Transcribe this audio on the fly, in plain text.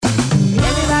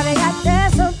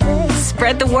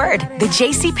Spread the word. The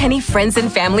JCPenney Friends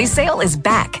and Family Sale is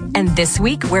back. And this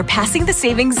week, we're passing the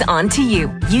savings on to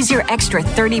you. Use your extra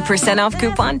 30% off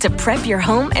coupon to prep your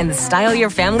home and style your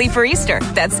family for Easter.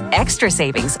 That's extra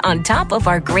savings on top of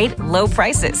our great low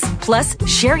prices. Plus,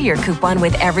 share your coupon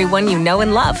with everyone you know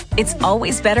and love. It's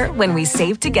always better when we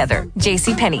save together.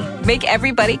 JCPenney. Make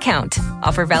everybody count.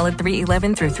 Offer valid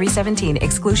 3/11 through 3/17.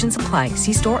 Exclusions apply.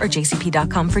 See store or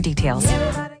jcp.com for details.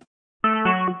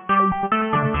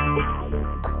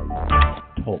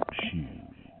 Talk shoes.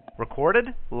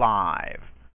 Recorded live.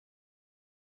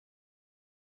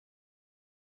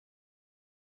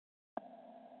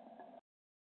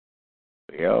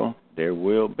 Well, there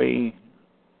will be.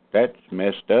 That's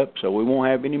messed up, so we won't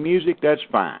have any music. That's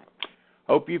fine.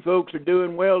 Hope you folks are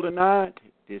doing well tonight.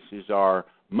 This is our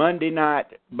Monday night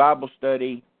Bible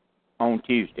study on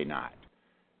Tuesday night.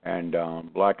 And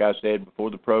like I said before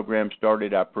the program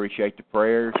started, I appreciate the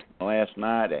prayers last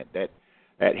night.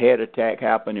 That head attack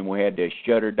happened, and we had to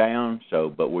shut her down.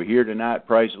 But we're here tonight,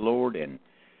 praise the Lord, and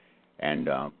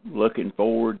looking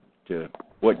forward to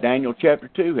what Daniel chapter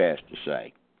 2 has to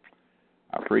say.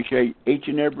 I appreciate each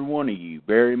and every one of you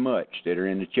very much that are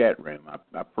in the chat room. I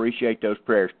appreciate those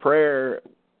prayers. Prayer,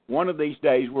 one of these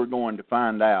days we're going to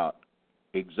find out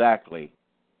exactly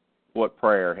what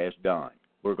prayer has done.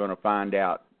 We're going to find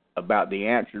out about the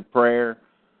answered prayer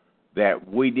that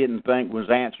we didn't think was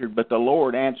answered, but the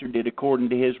Lord answered it according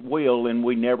to His will, and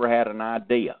we never had an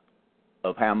idea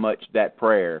of how much that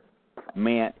prayer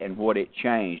meant and what it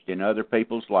changed in other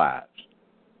people's lives.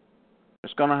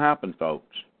 It's going to happen,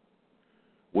 folks.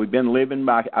 We've been living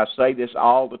by, I say this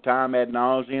all the time ad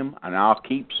nauseum, and I'll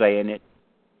keep saying it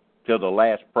till the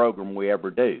last program we ever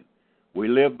do. We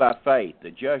live by faith.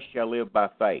 The just shall live by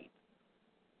faith.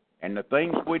 And the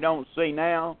things we don't see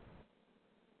now,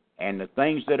 and the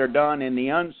things that are done in the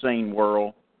unseen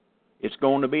world, it's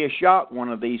going to be a shock one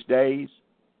of these days,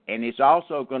 and it's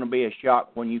also going to be a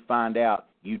shock when you find out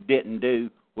you didn't do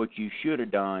what you should have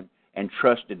done and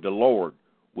trusted the Lord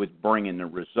with bringing the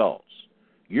results.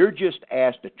 You're just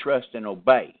asked to trust and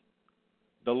obey.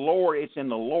 The Lord, it's in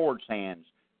the Lord's hands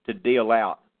to deal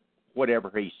out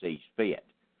whatever He sees fit.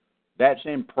 That's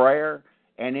in prayer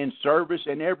and in service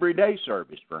and everyday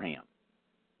service for Him.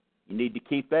 You need to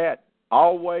keep that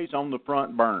always on the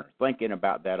front burner, thinking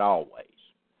about that always.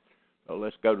 So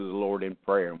let's go to the Lord in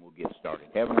prayer and we'll get started.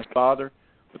 Heavenly Father,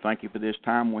 we thank You for this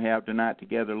time we have tonight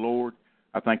together, Lord.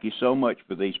 I thank You so much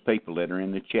for these people that are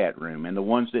in the chat room and the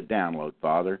ones that download,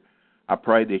 Father. I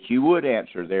pray that You would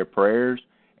answer their prayers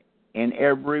in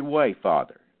every way,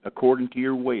 Father, according to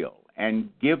Your will, and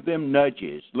give them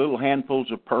nudges, little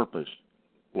handfuls of purpose,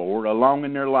 Lord, along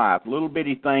in their life, little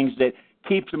bitty things that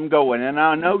keeps them going. And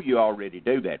I know You already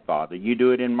do that, Father. You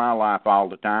do it in my life all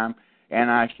the time,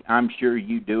 and I'm sure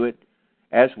You do it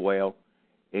as well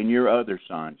in Your other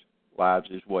sons' lives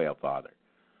as well, Father.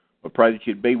 I pray that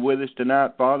You'd be with us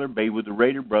tonight, Father. Be with the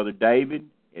reader, Brother David,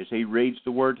 as he reads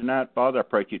the Word tonight, Father. I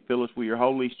pray that You'd fill us with Your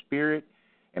Holy Spirit,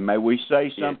 and may we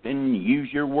say something,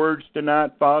 use Your words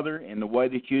tonight, Father, in the way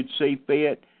that You'd see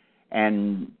fit,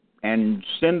 and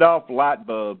send off light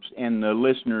bulbs in the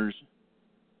listeners'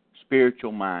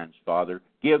 spiritual minds, Father.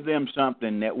 Give them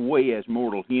something that we as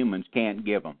mortal humans can't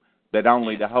give them, that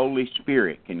only the Holy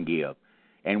Spirit can give.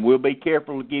 And we'll be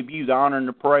careful to give You the honor and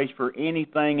the praise for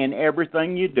anything and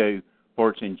everything You do, for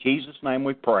it's in Jesus' name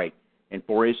we pray, and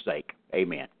for His sake.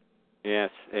 Amen. Yes,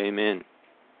 amen.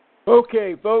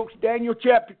 Okay, folks, Daniel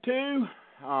chapter 2.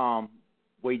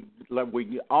 We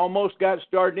almost got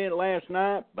started in it last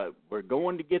night, but we're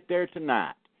going to get there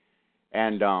tonight.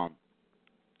 And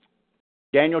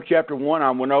Daniel chapter 1,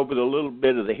 I went over a little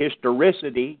bit of the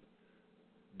historicity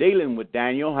dealing with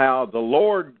Daniel, how the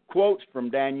Lord quotes from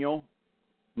Daniel,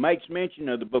 makes mention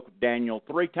of the book of Daniel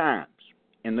 3 times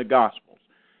in the Gospels,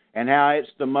 and how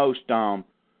it's the most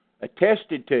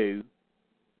attested to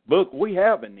book we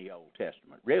have in the Old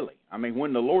Testament, really. I mean,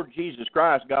 when the Lord Jesus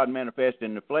Christ, God manifested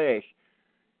in the flesh,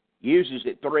 uses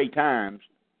it 3 times,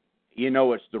 you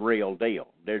know it's the real deal.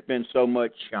 There's been so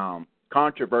much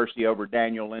controversy over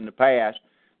Daniel in the past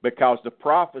because the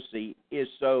prophecy is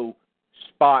so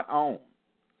spot on.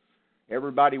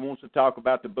 Everybody wants to talk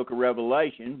about the book of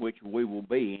Revelation, which we will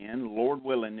be in. Lord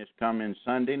willing, this coming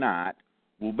Sunday night,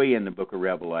 we'll be in the book of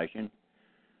Revelation.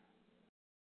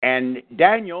 And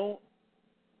Daniel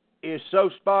is so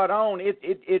spot on,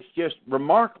 it's just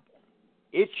remarkable.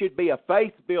 It should be a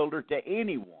faith builder to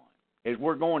anyone, as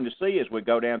we're going to see as we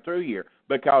go down through here,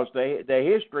 because the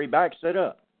history backs it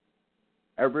up,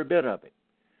 every bit of it.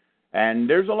 And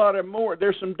there's a lot of more.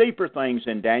 There's some deeper things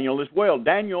in Daniel as well.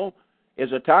 Daniel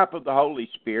is a type of the Holy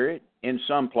Spirit. in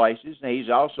some places. He's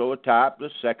also a type, the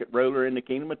second ruler in the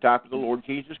kingdom, a type of the Lord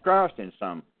Jesus Christ in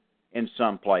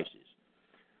some places.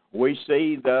 We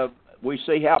see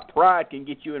how pride can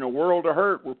get you in a world of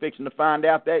hurt. We're fixing to find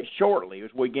out that shortly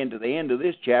as we get to the end of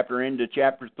this chapter, into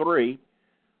chapter 3,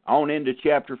 on into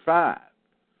chapter 5.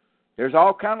 There's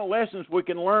all kind of lessons we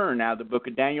can learn out of the book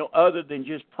of Daniel other than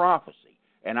just prophecy.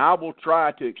 And I will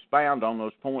try to expound on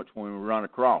those points when we run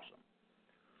across them.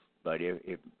 But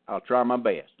if I'll try my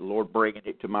best, the Lord bringing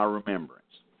it to my remembrance.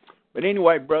 But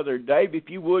anyway, Brother Dave, if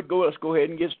you would, let's go ahead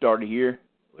and get started here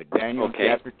with Daniel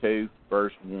chapter 2,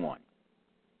 verse 1.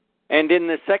 And in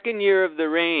the second year of the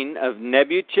reign of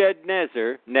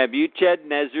Nebuchadnezzar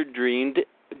dreamed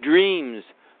dreams,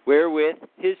 wherewith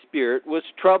his spirit was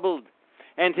troubled,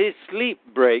 and his sleep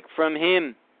brake from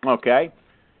him. Okay.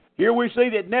 Here we see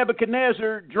that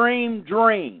Nebuchadnezzar dreamed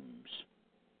dreams,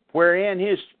 wherein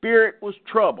his spirit was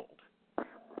troubled.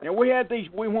 Now, we had these,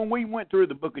 when we went through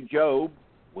the book of Job,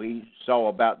 we saw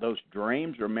about those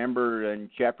dreams. Remember in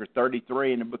chapter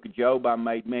 33 in the book of Job, I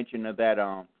made mention of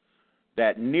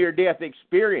that near-death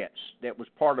experience that was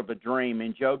part of a dream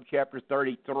in Job chapter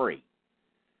 33.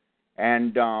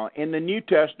 And in the New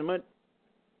Testament,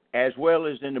 as well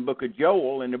as in the book of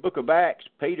Joel, in the book of Acts,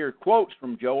 Peter quotes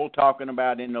from Joel talking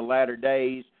about in the latter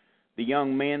days, the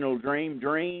young men will dream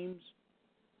dreams.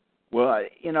 Well,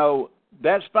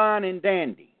 that's fine and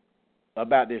dandy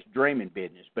about this dreaming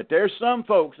business. But there's some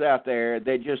folks out there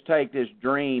that just take this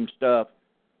dream stuff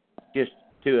just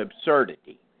to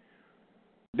absurdity.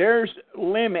 There's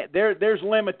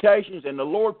limitations, and the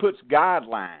Lord puts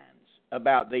guidelines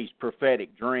about these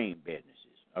prophetic dream businesses,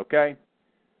 okay?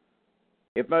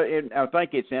 I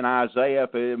think it's in Isaiah,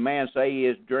 if a man say he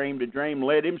has dreamed a dream,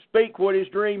 let him speak what his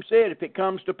dream said. If it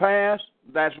comes to pass,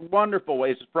 that's wonderful.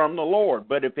 It's from the Lord.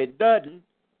 But if it doesn't,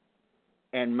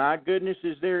 and my goodness,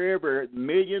 is there ever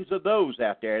millions of those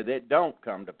out there that don't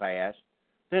come to pass,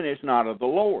 then it's not of the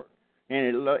Lord.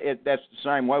 And that's the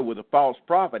same way with a false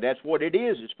prophet. That's what it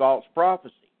is false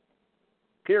prophecy,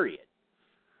 period.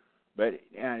 But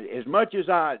as much as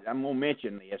I'm going to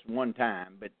mention this one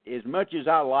time, but as much as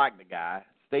I like the guy,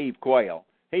 Steve Quayle,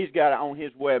 he's got on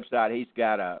his website, he's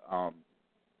got a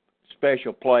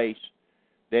special place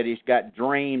that he's got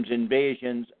dreams and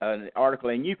visions, an article,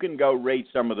 and you can go read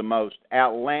some of the most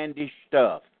outlandish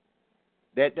stuff.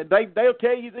 That they'll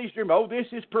tell you these dreams, this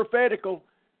is prophetical.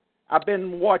 I've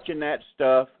been watching that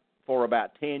stuff for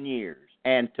about 10 years,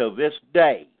 and to this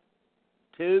day,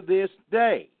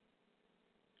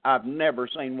 I've never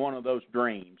seen one of those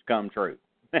dreams come true.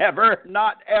 Never,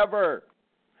 not ever.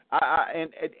 And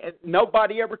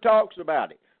nobody ever talks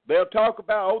about it. They'll talk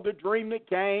about, the dream that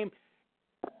came,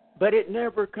 but it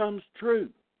never comes true.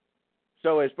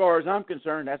 So as far as I'm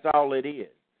concerned, that's all it is.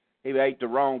 He ate the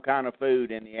wrong kind of food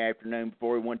in the afternoon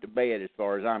before he went to bed, as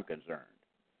far as I'm concerned.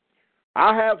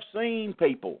 I have seen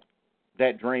people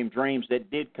that dream dreams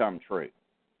that did come true.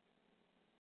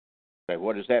 Okay,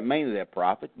 what does that mean to that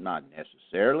prophet? Not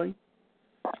necessarily.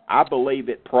 I believe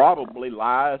it probably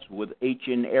lies with each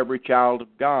and every child of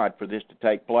God for this to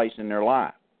take place in their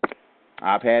life.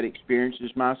 I've had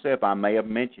experiences myself. I may have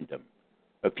mentioned them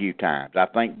a few times. I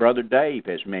think Brother Dave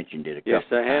has mentioned it a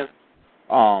couple times. Yes,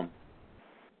 I have.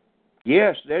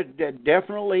 Yes,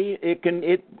 definitely it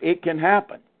can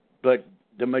happen, but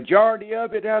the majority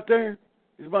of it out there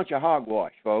is a bunch of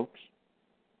hogwash, folks.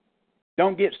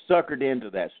 Don't get suckered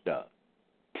into that stuff.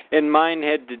 And mine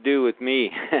had to do with me.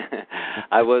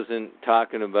 I wasn't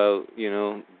talking about,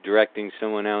 directing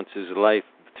someone else's life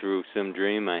through some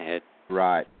dream I had.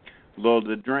 Right. Well,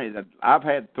 the dream, I've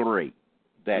had 3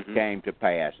 that came to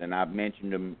pass, and I've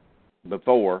mentioned them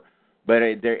before, but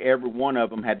every one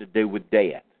of them had to do with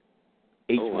death.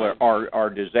 Each or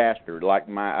disaster. Like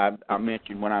I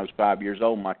mentioned when I was 5 years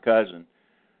old, my cousin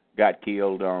got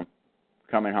killed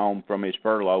coming home from his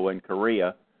furlough in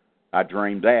Korea. I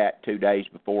dreamed that 2 days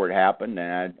before it happened,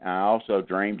 and I also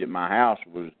dreamed that my house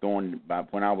was going,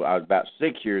 when I was about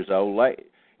 6 years old,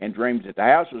 and dreamed that the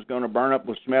house was going to burn up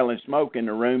with smelling smoke in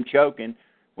the room, choking.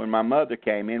 When my mother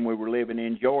came in, we were living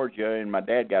in Georgia, and my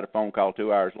dad got a phone call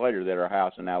 2 hours later that our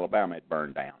house in Alabama had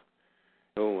burned down.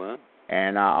 Oh, wow.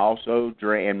 And I also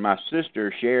and my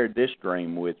sister shared this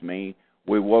dream with me.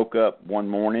 We woke up one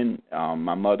morning.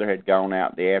 My mother had gone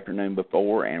out the afternoon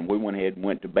before, and we went ahead and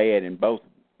went to bed, and both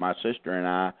my sister and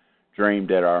I dreamed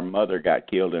that our mother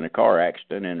got killed in a car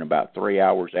accident, and about 3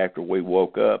 hours after we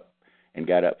woke up and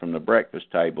got up from the breakfast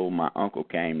table, my uncle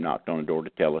came, knocked on the door to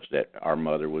tell us that our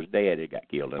mother was dead. He got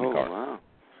killed in a car. Wow.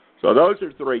 So those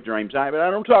are 3 dreams. But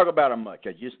I don't talk about them much.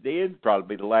 I just did.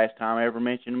 Probably be the last time I ever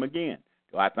mention them again.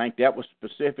 Do I think that was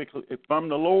specifically from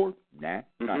the Lord? Nah,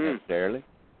 not necessarily.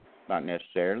 not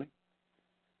necessarily.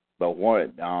 But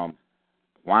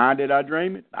why did I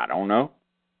dream it? I don't know.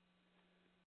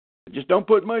 Just don't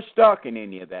put much stock in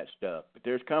any of that stuff. But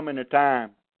there's coming a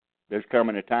time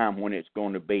when it's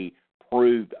going to be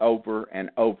proved over and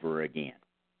over again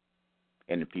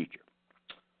in the future.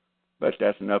 But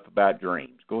that's enough about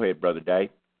dreams. Go ahead, Brother Dave.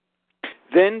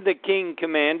 Then the king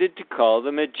commanded to call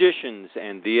the magicians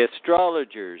and the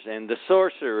astrologers and the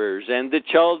sorcerers and the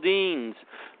Chaldeans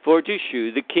for to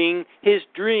shew the king his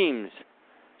dreams.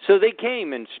 So they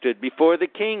came and stood before the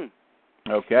king.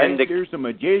 Okay, here's the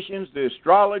magicians, the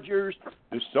astrologers,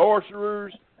 the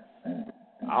sorcerers,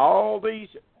 all these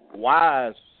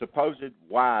supposed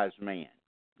wise men.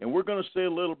 And we're going to see a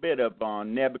little bit of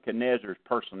Nebuchadnezzar's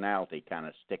personality kind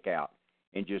of stick out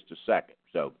in just a second.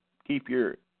 So keep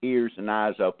your ears and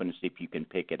eyes open to see if you can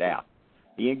pick it out.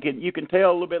 You can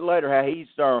tell a little bit later how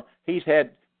he's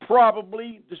had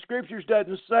probably, the Scriptures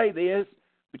doesn't say this,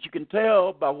 but you can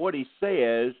tell by what he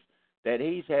says that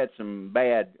he's had some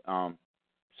bad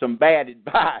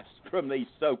advice from these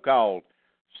so-called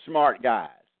smart guys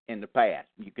in the past.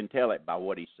 You can tell it by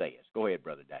what he says. Go ahead,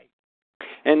 Brother Dave.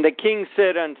 And the king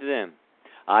said unto them,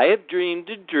 I have dreamed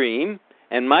a dream,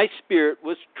 and my spirit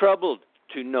was troubled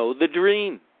to know the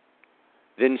dream.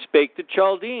 Then spake the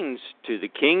Chaldeans to the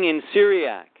king in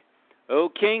Syriac, O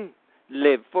king,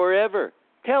 live forever.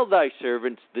 Tell thy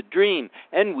servants the dream,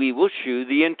 and we will shew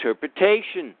the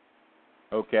interpretation.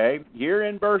 Okay, here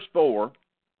in verse 4,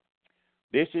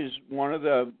 this is one of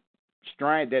the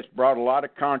strands that's brought a lot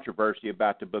of controversy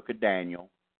about the book of Daniel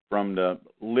from the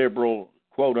liberal,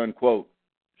 quote-unquote,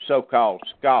 so-called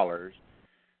scholars.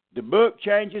 The book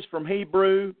changes from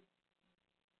Hebrew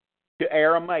to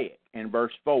Aramaic in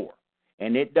verse 4.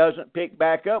 And it doesn't pick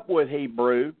back up with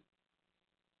Hebrew,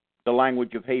 the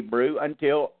language of Hebrew,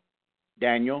 until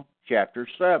Daniel chapter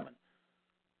 7.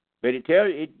 But it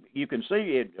tells you can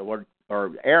see it, or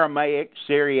Aramaic,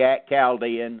 Syriac,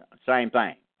 Chaldean, same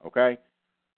thing, okay?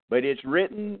 But it's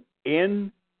written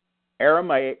in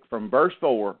Aramaic from verse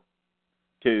 4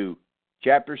 to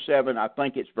chapter 7, I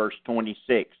think it's verse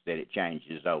 26 that it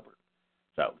changes over.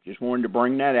 So just wanted to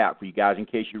bring that out for you guys in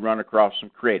case you run across some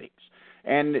critics.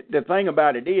 And the thing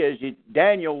about it is,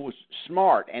 Daniel was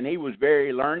smart, and he was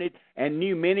very learned and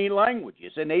knew many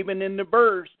languages. And even in the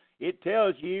verse, it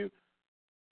tells you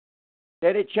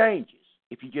that it changes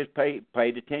if you just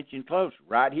paid attention close.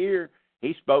 Right here,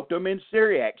 he spoke to them in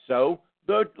Syriac, so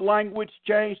the language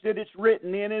changed that it's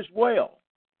written in as well.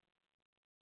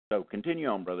 So continue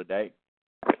on, Brother Dave.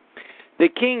 The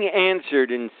king answered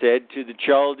and said to the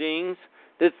Chaldeans,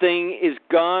 The thing is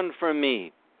gone from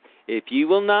me. If ye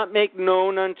will not make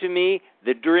known unto me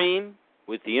the dream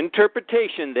with the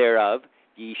interpretation thereof,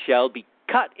 ye shall be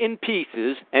cut in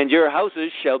pieces, and your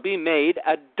houses shall be made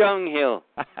a dunghill.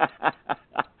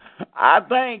 I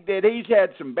think that he's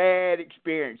had some bad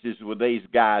experiences with these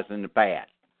guys in the past.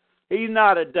 He's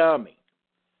not a dummy.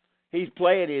 He's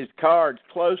playing his cards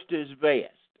close to his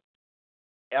vest.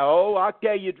 Oh, I'll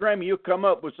tell you, Dreamer, you'll come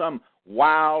up with some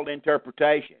wild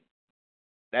interpretation.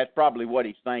 That's probably what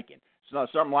he's thinking. It's not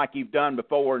something like you've done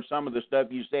before, and some of the stuff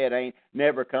you said ain't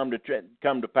never come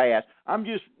to pass. I'm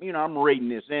just, I'm reading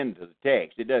this into the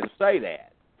text. It doesn't say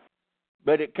that,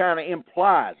 but it kind of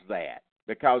implies that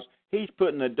because he's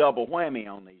putting a double whammy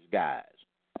on these guys.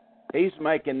 He's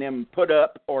making them put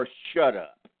up or shut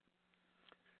up.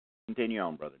 Continue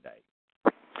on, Brother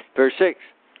Dave. Verse 6.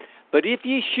 But if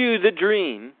ye shew the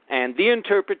dream and the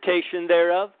interpretation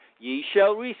thereof, ye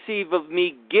shall receive of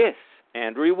me gifts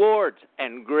and rewards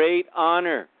and great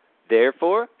honor.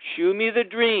 Therefore, shew me the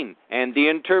dream and the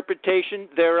interpretation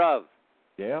thereof.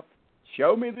 Yep.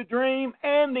 Show me the dream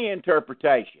and the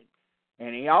interpretation.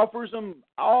 And he offers them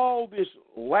all this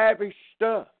lavish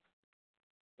stuff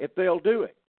if they'll do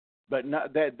it. But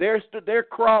not, they're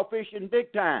crawfishing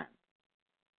big time.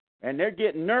 And they're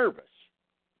getting nervous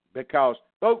because,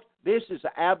 folks, this is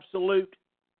absolute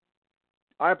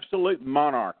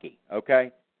monarchy,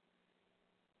 okay?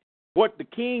 What the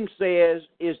king says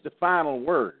is the final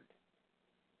word.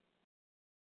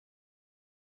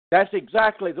 That's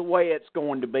exactly the way it's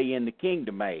going to be in the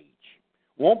kingdom age.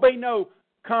 Won't be no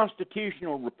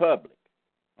constitutional republic,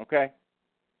 okay?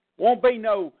 Won't be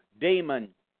no demonocracy.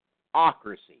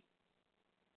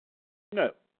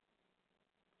 No.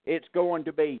 It's going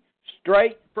to be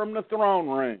straight from the throne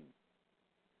room,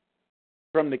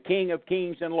 from the King of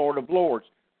Kings and Lord of Lords.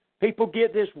 People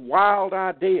get this wild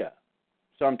idea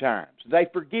sometimes. They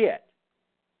forget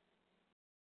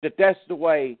that that's the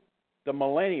way the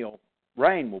millennial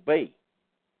reign will be.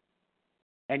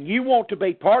 And you want to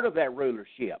be part of that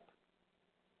rulership.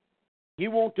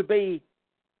 You want to be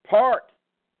part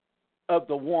of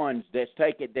the ones that's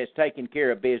taking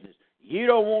care of business. You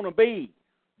don't want to be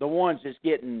the ones that's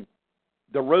getting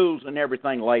the rules and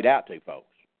everything laid out to folks.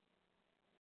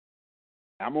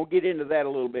 I'm going to get into that a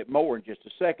little bit more in just a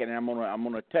second, and I'm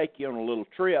going to take you on a little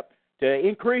trip to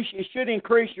increase. It should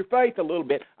increase your faith a little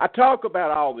bit. I talk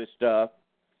about all this stuff,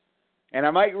 and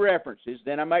I make references.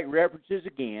 Then I make references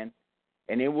again,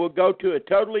 and then we'll go to a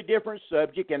totally different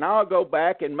subject, and I'll go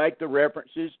back and make the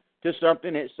references to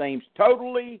something that seems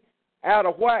totally out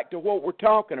of whack to what we're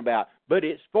talking about. But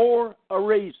it's for a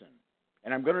reason,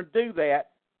 and I'm going to do that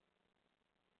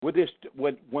with this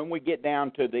when we get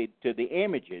down to the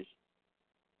images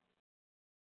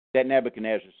that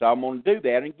Nebuchadnezzar saw. I'm going to do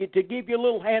that and to give you a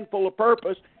little handful of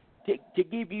purpose to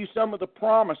give you some of the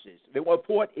promises of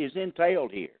what is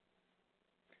entailed here.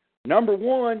 Number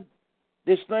one,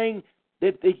 this thing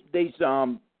that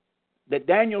that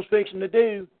Daniel's fixing to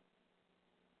do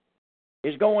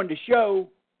is going to show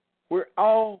where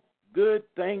all good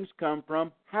things come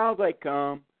from, how they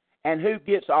come, and who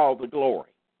gets all the glory.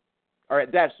 All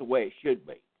right, that's the way it should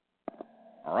be.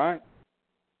 All right?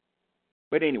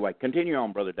 But anyway, continue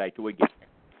on, Brother Day, till we get there.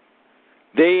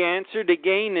 They answered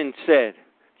again and said,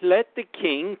 "Let the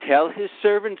king tell his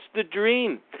servants the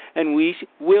dream, and we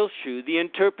will shew the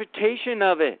interpretation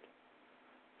of it."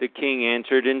 The king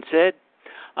answered and said,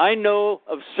 "I know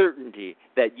of certainty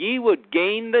that ye would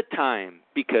gain the time,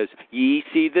 because ye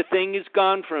see the thing is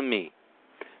gone from me.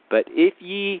 But if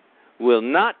ye will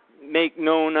not make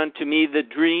known unto me the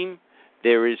dream,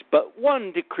 there is but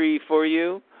one decree for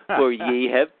you, for ye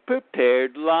have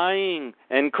prepared lying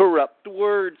and corrupt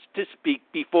words to speak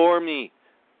before me.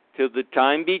 Till the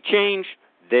time be changed,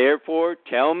 therefore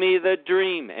tell me the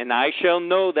dream, and I shall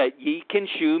know that ye can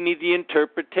shew me the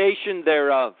interpretation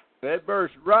thereof." That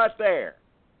verse right there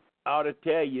ought to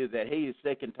tell you that he is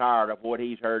sick and tired of what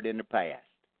he's heard in the past.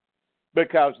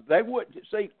 Because they wouldn't,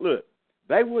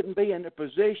 they wouldn't be in the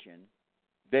position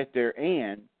that they're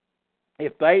in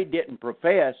if they didn't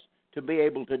profess to be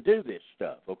able to do this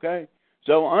stuff, okay?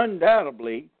 So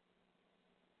undoubtedly,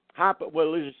 let's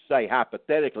just say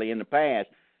hypothetically in the past,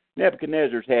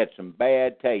 Nebuchadnezzar's had some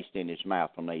bad taste in his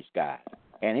mouth from these guys.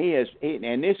 And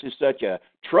and this is such a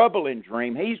troubling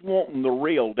dream. He's wanting the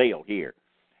real deal here.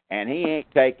 And he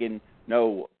ain't taking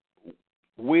no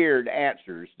weird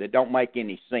answers that don't make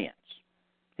any sense.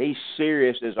 He's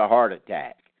serious as a heart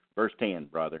attack. Verse 10,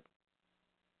 brother.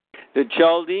 The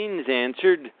Chaldeans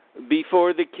answered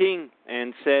before the king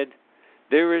and said,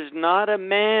 "There is not a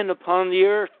man upon the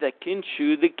earth that can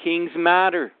shew the king's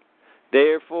matter.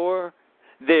 Therefore,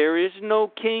 there is no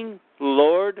king,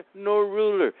 lord, nor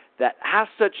ruler that hath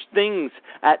such things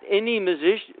at any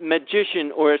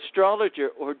magician or astrologer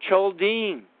or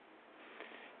Chaldean.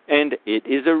 And it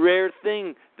is a rare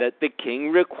thing that the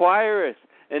king requireth,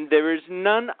 and there is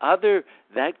none other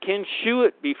that can shew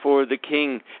it before the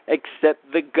king,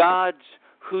 except the gods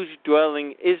whose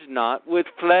dwelling is not with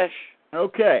flesh."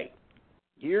 Okay.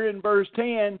 Here in verse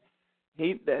 10,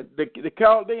 the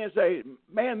Chaldeans say,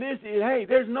 "Man,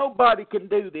 there's nobody can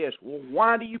do this." Well,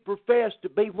 why do you profess to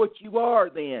be what you are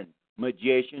then,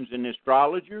 magicians and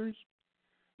astrologers?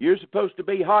 You're supposed to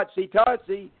be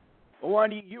hotsy-totsy. Why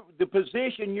do the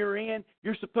position you're in,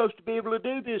 you're supposed to be able to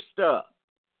do this stuff?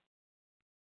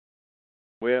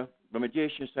 Well, the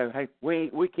magicians say, "Hey,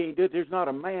 we can't do it. There's not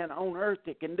a man on earth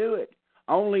that can do it.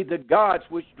 Only the gods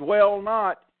which dwell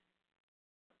not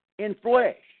in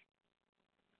flesh."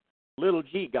 Little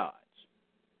g gods.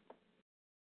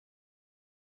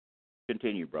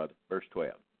 Continue, brother. Verse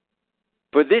 12.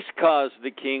 For this cause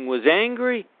the king was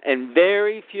angry and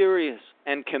very furious,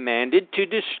 and commanded to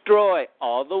destroy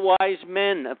all the wise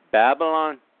men of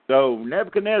Babylon. So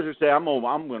Nebuchadnezzar said, I'm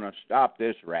going to stop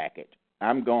this racket.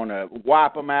 I'm going to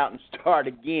wipe them out and start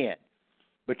again.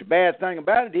 But the bad thing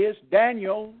about it is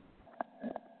Daniel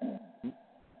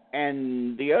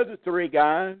and the other three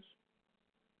guys,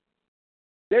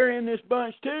 they're in this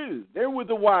bunch too. They're with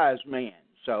the wise men.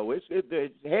 So it's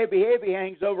heavy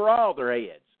hangs over all their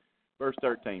heads. Verse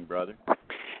 13, brother.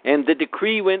 And the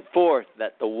decree went forth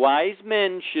that the wise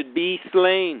men should be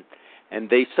slain, and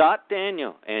they sought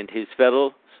Daniel and his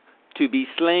fellows to be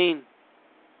slain.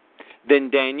 Then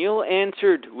Daniel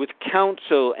answered with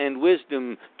counsel and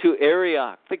wisdom to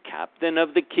Arioch, the captain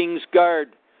of the king's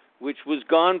guard, which was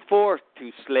gone forth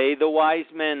to slay the wise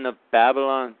men of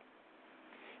Babylon.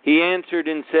 He answered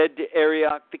and said to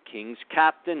Arioch, the king's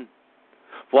captain,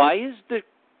 "Why is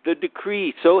the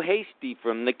decree so hasty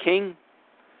from the king?"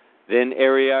 Then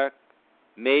Arioch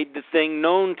made the thing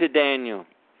known to Daniel.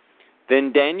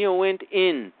 Then Daniel went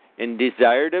in and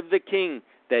desired of the king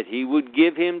that he would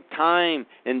give him time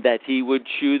and that he would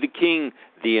shew the king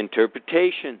the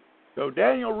interpretation. So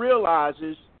Daniel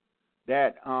realizes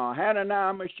that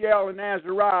Hananiah, Mishael, and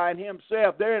Azariah and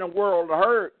himself, they're in a world of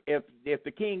hurt if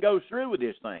the king goes through with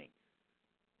this thing.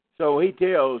 So he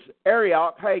tells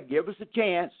Arioch, hey, give us a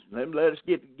chance. Let us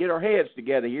get our heads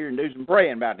together here and do some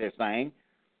praying about this thing.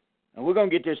 And we're going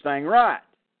to get this thing right.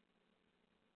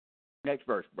 Next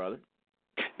verse, brother.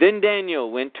 Then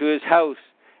Daniel went to his house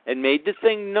and made the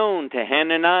thing known to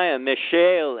Hananiah,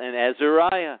 Mishael, and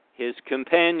Azariah, his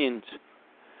companions,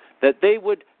 that they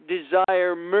would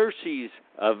desire mercies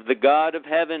of the God of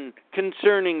heaven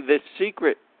concerning this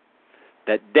secret,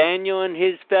 that Daniel and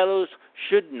his fellows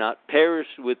should not perish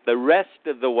with the rest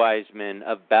of the wise men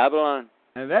of Babylon.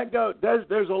 And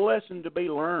there's a lesson to be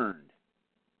learned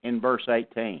in verse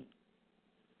 18.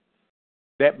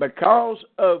 That because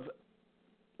of,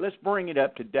 let's bring it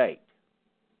up to date,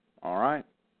 all right?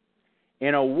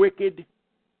 In a wicked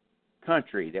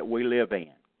country that we live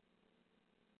in,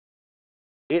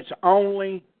 it's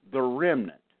only the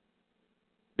remnant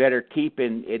that's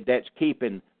keeping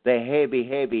the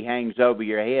heavy hangs over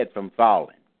your head from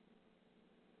falling.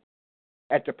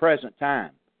 At the present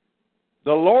time,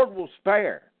 the Lord will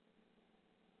spare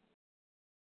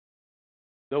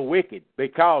the wicked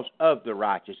because of the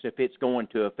righteous, if it's going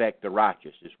to affect the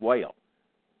righteous as well,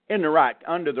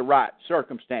 under the right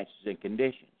circumstances and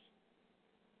conditions.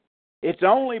 It's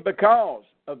only because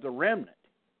of the remnant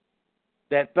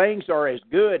that things are as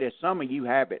good as some of you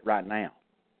have it right now.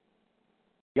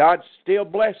 God's still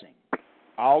blessing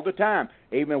all the time.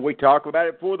 Even we talk about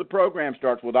it before the program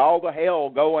starts, with all the hell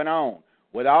going on,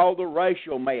 with all the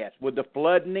racial mess, with the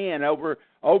flooding in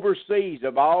overseas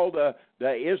of all the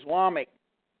Islamic,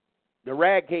 the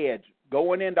ragheads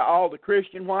going into all the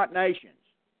Christian white nations.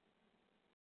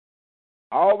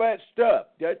 All that stuff,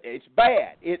 it's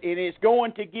bad. It's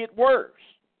going to get worse.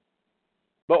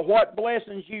 But what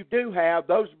blessings you do have,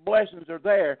 those blessings are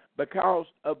there because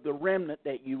of the remnant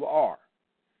that you are.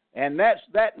 And that's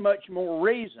that much more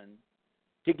reason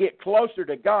to get closer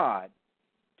to God,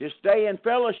 to stay in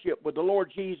fellowship with the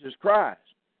Lord Jesus Christ.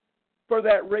 For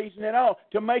that reason and all,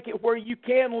 to make it where you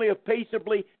can live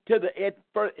peaceably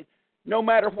no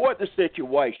matter what the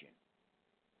situation.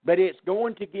 But it's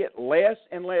going to get less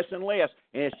and less and less.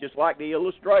 And it's just like the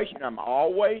illustration I'm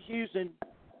always using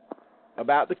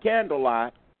about the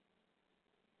candlelight,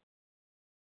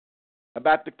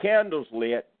 about the candles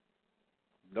lit.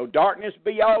 Though darkness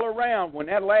be all around, when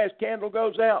that last candle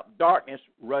goes out, darkness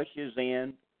rushes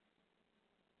in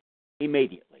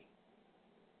immediately.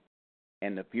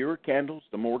 And the fewer candles,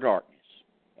 the more darkness.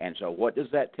 And so what does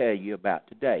that tell you about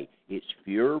today? It's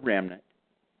fewer remnant,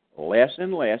 less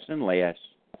and less and less.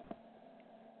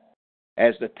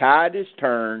 As the tide is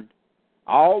turned,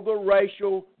 all the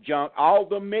racial junk, all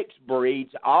the mixed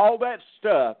breeds, all that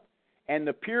stuff, and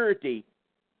the purity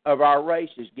of our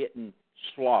race is getting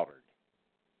slaughtered.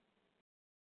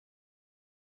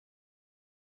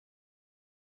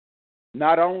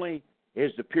 Not only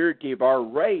is the purity of our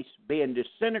race being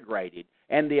disintegrated,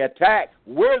 and the attack,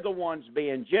 we're the ones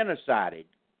being genocided.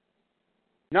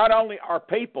 Not only our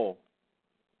people,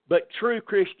 but true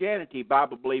Christianity,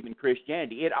 Bible-believing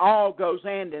Christianity. It all goes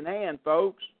hand in hand,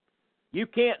 folks. You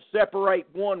can't separate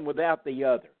one without the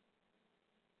other.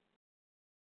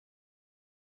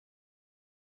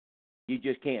 You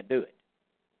just can't do it.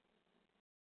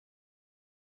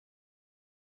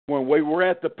 When we were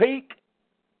at the peak,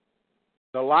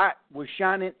 the light was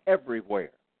shining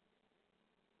everywhere.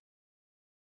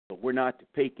 But we're not at the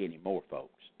peak anymore,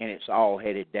 folks. And it's all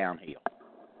headed downhill.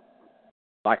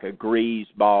 Like a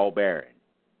greased ball bearing.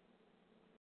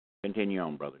 Continue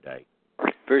on, Brother Dave.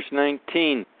 Verse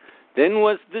 19. Then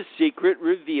was the secret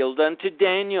revealed unto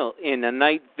Daniel in a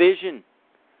night vision.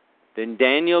 Then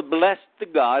Daniel blessed the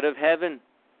God of heaven.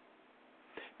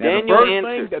 Now, Daniel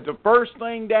answered. The first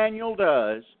thing Daniel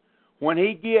does when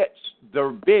he gets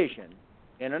the vision,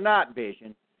 in a night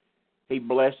vision, he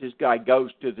blesses God,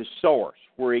 goes to the source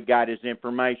where he got his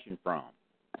information from.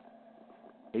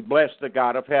 He blessed the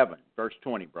God of heaven. Verse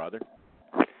 20, brother.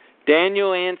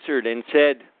 Daniel answered and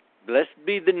said, Blessed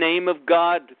be the name of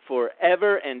God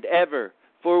forever and ever,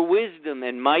 for wisdom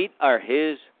and might are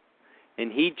his.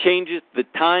 And he changeth the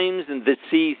times and the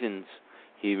seasons.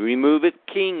 He removeth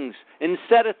kings and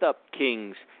setteth up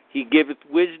kings. He giveth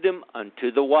wisdom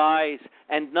unto the wise,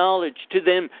 and knowledge to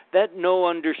them that know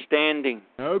understanding.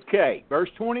 Okay, verse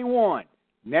 21.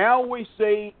 Now we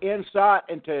see insight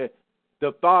into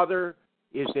the Father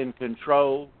is in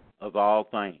control of all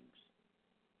things.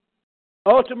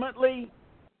 Ultimately,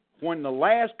 when the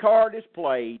last card is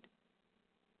played,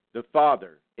 the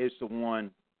Father is the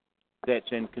one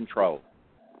that's in control.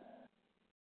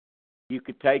 you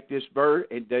could take this verse,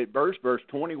 verse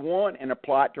 21, and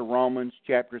apply it to Romans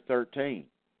chapter 13,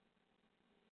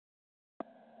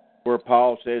 where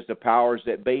Paul says the powers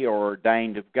that be are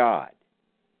ordained of God.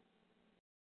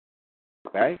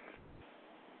 Okay?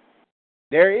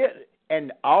 There is,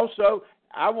 and also,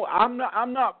 I'm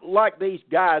not like these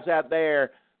guys out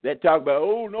there that talk about,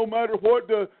 oh, no matter what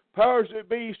the powers that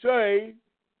be say,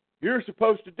 you're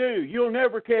supposed to do. You'll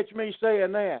never catch me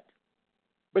saying that,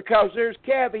 because there's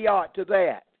caveat to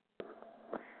that.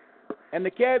 And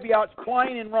the caveat's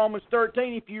plain in Romans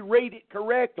 13 if you read it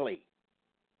correctly.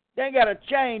 You ain't got to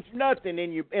change nothing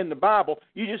in the Bible.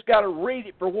 You just got to read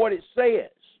it for what it says.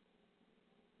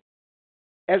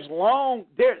 As long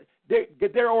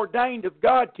they're ordained of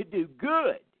God to do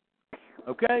good,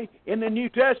 okay, in the New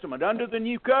Testament, under the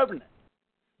New Covenant.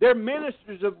 They're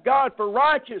ministers of God for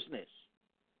righteousness.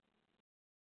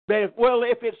 But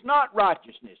if it's not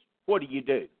righteousness, what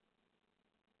do?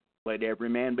 Let every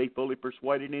man be fully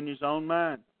persuaded in his own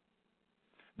mind.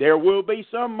 There will be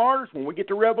some martyrs. When we get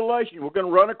to Revelation, we're going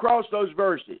to run across those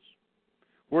verses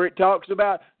where it talks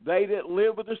about they that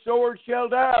live with the sword shall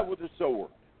die with the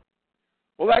sword.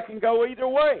 Well, that can go either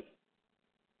way.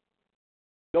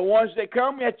 The ones that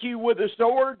come at you with a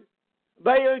sword,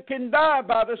 they can die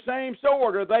by the same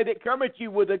sword. Or they that come at you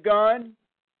with a gun,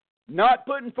 not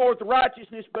putting forth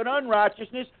righteousness but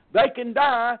unrighteousness, they can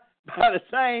die by the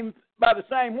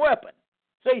same weapon.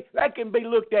 See, that can be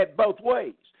looked at both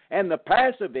ways. And the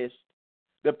pacifist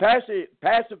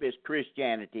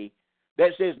Christianity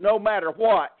that says no matter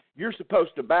what, you're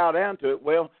supposed to bow down to it.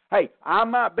 Well, hey, I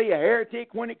might be a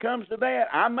heretic when it comes to that.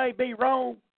 I may be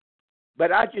wrong,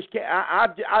 but I just can't.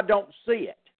 I don't see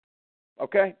it.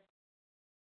 Okay.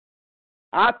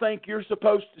 I think you're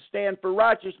supposed to stand for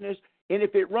righteousness, and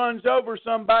if it runs over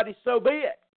somebody, so be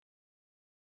it.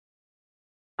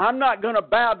 I'm not going to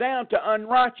bow down to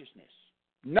unrighteousness.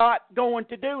 Not going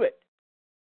to do it.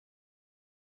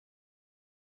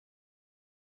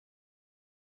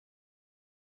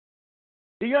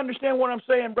 Do you understand what I'm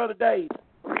saying, Brother Dave?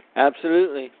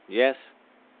 Absolutely, yes.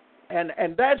 And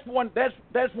that's one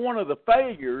of the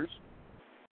failures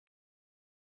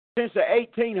since the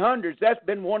 1800s. That's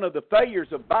been one of the failures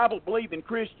of Bible-believing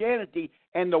Christianity.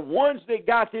 And the ones that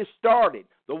got this started,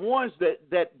 the ones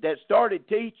that started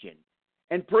teaching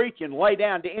and preaching, lay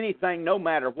down to anything no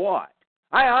matter what.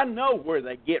 I know where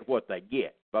they get what they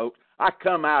get, folks. I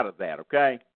come out of that,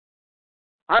 okay?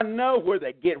 I know where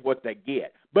they get what they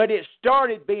get. But it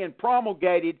started being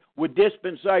promulgated with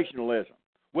dispensationalism,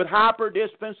 with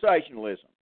hyper-dispensationalism.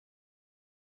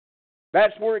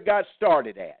 That's where it got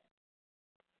started at.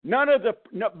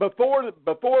 Before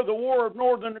the War of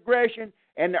Northern Aggression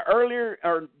and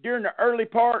during the early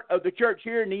part of the church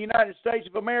here in the United States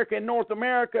of America and North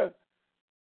America,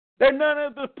 none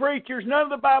of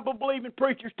the Bible-believing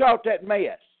preachers taught that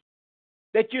mess.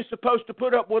 That you're supposed to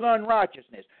put up with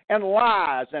unrighteousness and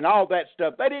lies and all that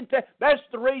stuff. They didn't. That's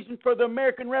the reason for the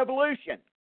American Revolution.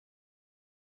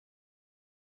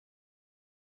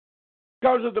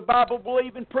 Because of the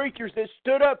Bible-believing preachers that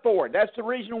stood up for it. That's the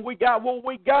reason we got what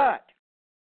we got.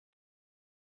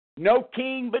 No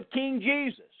king but King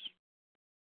Jesus.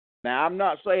 Now, I'm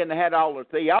not saying they had all their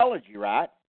theology right,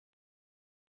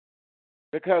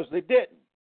 because they didn't.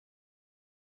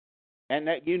 And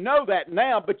that you know that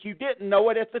now, but you didn't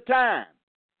know it at the time.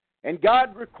 And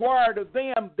God required of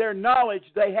them their knowledge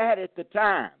they had at the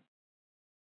time.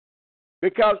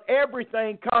 Because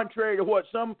everything, contrary to what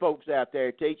some folks out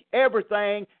there teach,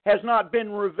 everything has not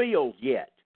been revealed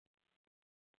yet.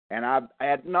 And I've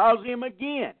ad nauseum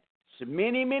again, so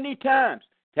many, many times,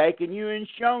 taken you and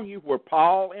shown you where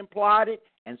Paul implied it,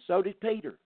 and so did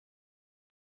Peter.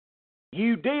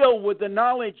 You deal with the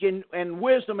knowledge and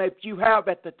wisdom that you have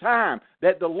at the time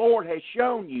that the Lord has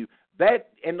shown you.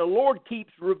 And the Lord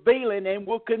keeps revealing and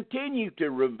will continue to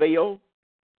reveal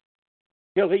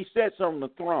till He sits on the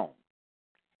throne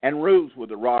and rules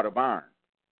with a rod of iron.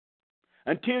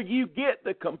 Until you get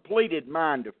the completed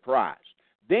mind of Christ,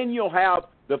 then you'll have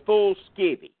the full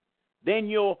skivvy. Then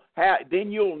you'll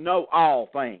know all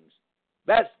things.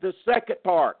 That's the second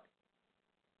part.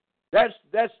 That's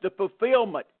the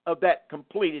fulfillment of that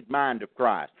completed mind of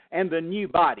Christ and the new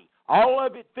body. All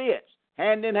of it fits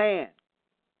hand in hand.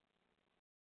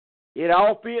 It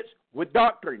all fits with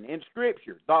doctrine and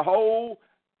Scripture, the whole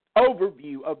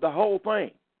overview of the whole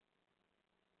thing.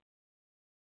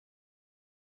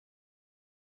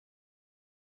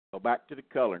 Go back to the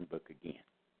coloring book again.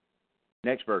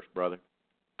 Next verse, brother.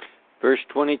 Verse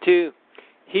 22.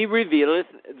 He revealeth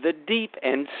the deep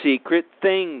and secret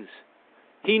things.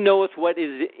 He knoweth what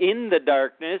is in the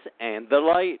darkness, and the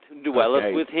light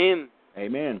dwelleth with him.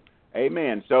 Amen.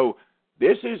 Amen. So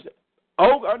This is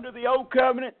under the Old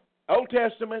Covenant, Old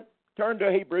Testament. Turn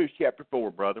to Hebrews chapter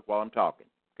 4, brother, while I'm talking.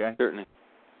 Okay? Certainly.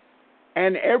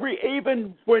 And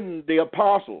even when the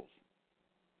apostles,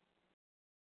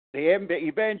 the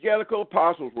evangelical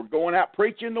apostles were going out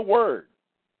preaching the Word,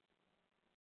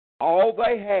 all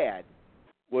they had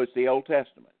was the Old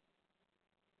Testament.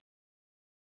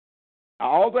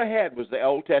 All they had was the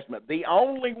Old Testament. The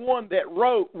only one that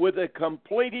wrote with a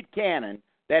completed canon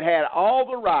that had all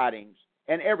the writings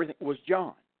and everything was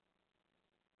John.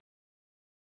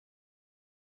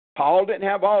 Paul didn't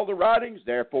have all the writings,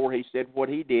 therefore he said what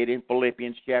he did in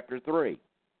Philippians chapter 3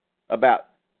 about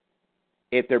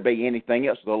if there be anything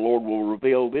else, the Lord will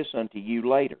reveal this unto you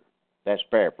later. That's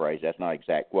paraphrase, that's not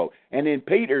exact quote. And then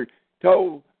Peter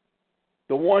told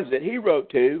the ones that he wrote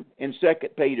to in 2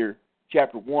 Peter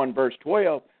chapter 1, verse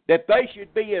 12, that they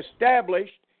should be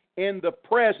established in the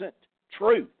present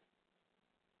truth.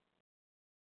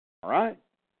 All right?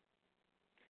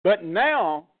 But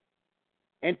now,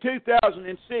 in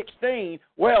 2016,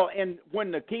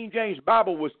 when the King James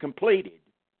Bible was completed,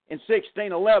 in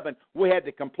 1611, we had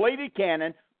the completed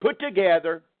canon put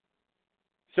together.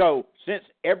 So, since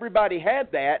everybody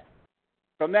had that,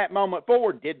 from that moment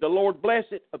forward, did the Lord bless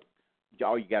it?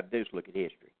 All you got to do is look at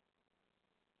history.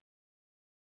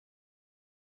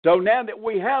 So now that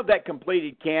we have that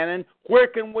completed canon, where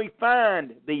can we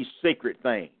find these secret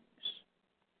things?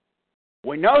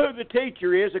 We know who the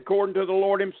teacher is according to the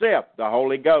Lord himself, the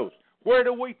Holy Ghost. Where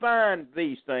do we find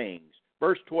these things?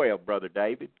 Verse 12, Brother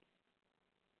David.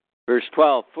 Verse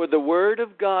 12, for the word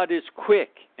of God is quick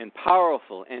and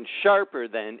powerful and sharper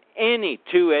than any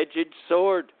two-edged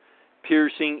sword,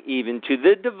 piercing even to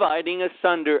the dividing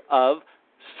asunder of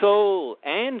soul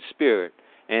and spirit,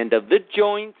 and of the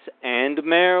joints and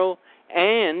marrow,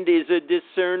 and is a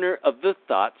discerner of the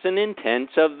thoughts and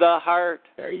intents of the heart.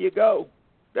 There you go.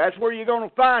 That's where you're going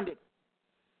to find it.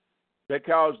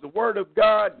 Because the Word of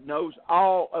God knows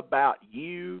all about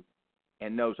you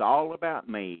and knows all about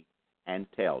me and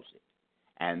tells it.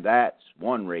 And that's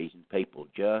one reason people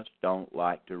just don't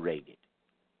like to read it.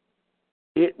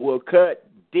 It will cut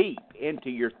deep into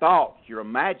your thoughts, your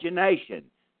imagination.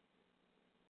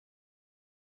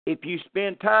 If you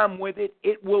spend time with it,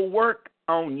 it will work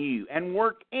on you and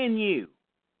work in you.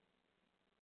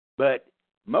 But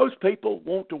most people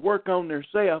want to work on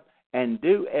themselves and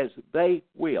do as they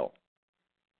will.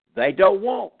 They don't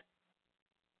want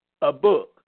a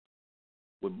book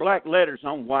with black letters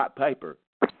on white paper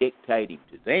dictating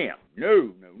to them.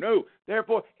 No, no, no.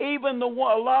 Therefore, even a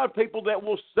lot of people that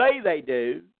will say they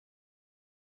do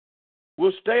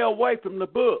will stay away from the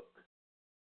book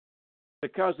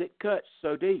because it cuts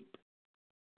so deep.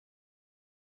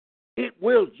 It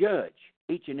will judge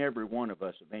each and every one of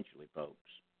us eventually, folks.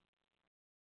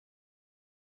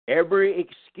 Every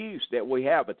excuse that we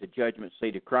have at the judgment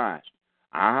seat of Christ,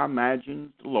 I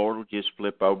imagine the Lord will just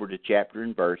flip over to chapter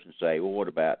and verse and say, well, what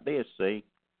about this, see?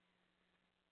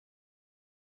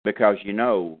 Because,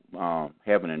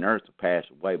 heaven and earth will pass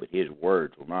away, but his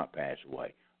words will not pass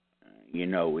away.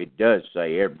 It does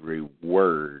say every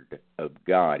word of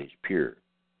God is pure.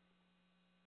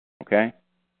 Okay?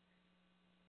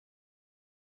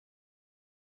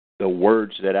 The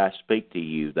words that I speak to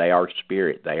you, they are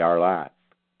spirit, they are life.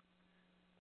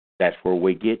 That's where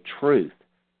we get truth.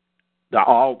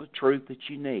 All the truth that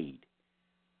you need.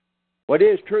 What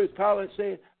is truth? Paul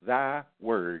said, thy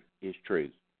word is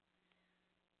truth.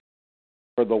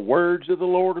 For the words of the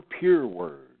Lord are pure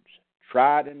words,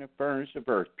 tried in the furnace of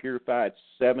earth, purified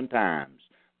 7 times.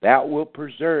 Thou wilt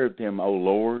preserve them, O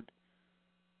Lord.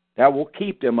 Thou wilt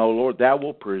keep them, O Lord. Thou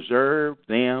wilt preserve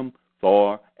them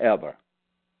forever.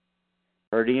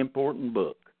 Pretty important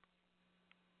book.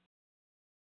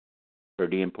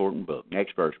 Pretty important book.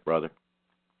 Next verse, brother.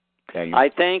 Daniel.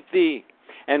 I thank thee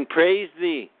and praise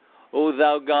thee, O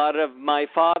thou God of my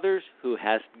fathers, who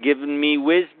hast given me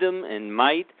wisdom and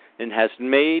might, and hast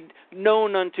made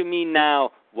known unto me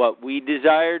now what we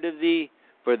desired of thee.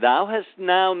 For thou hast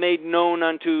now made known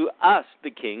unto us the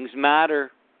king's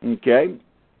matter. Okay.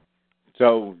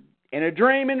 So, in a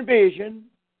dream and vision,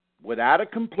 without a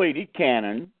completed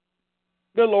canon,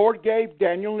 the Lord gave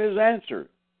Daniel his answer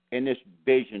in this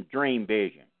vision, dream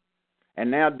vision. And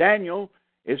now Daniel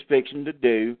is fixing to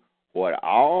do what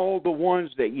all the ones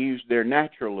that used their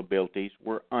natural abilities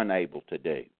were unable to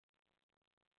do.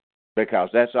 Because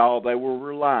that's all they were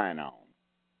relying on.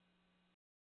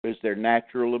 Was their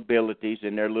natural abilities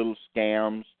and their little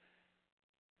scams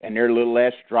and their little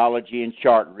astrology and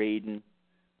chart reading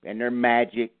and their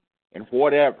magic and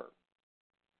whatever.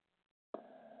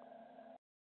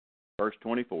 Verse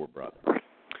 24, brother.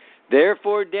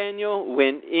 Therefore Daniel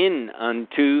went in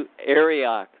unto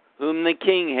Arioch, whom the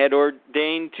king had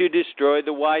ordained to destroy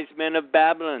the wise men of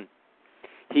Babylon.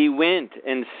 He went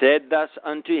and said thus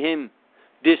unto him,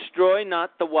 Destroy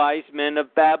not the wise men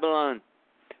of Babylon.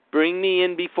 Bring me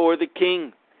in before the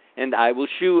king, and I will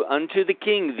shew unto the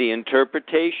king the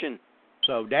interpretation.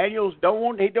 So Daniel don't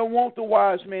want the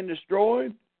wise men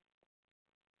destroyed.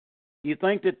 You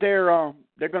think that they're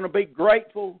going to be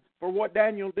grateful for what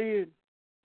Daniel did?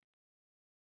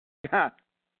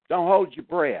 Don't hold your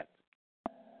breath.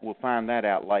 We'll find that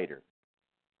out later.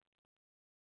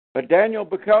 But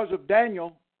because of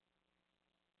Daniel,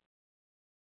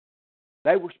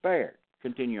 they were spared.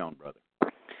 Continue on, brother.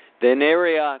 Then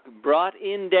Arioch brought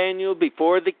in Daniel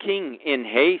before the king in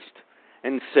haste,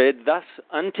 and said thus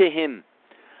unto him,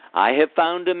 I have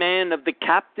found a man of the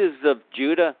captives of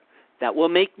Judah, that will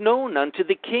make known unto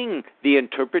the king the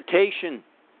interpretation.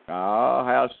 Oh,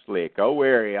 how slick. Oh,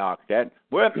 Arioch.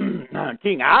 Well,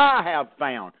 King, I have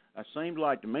found. It seems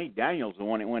like to me Daniel's the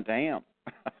one that went to him.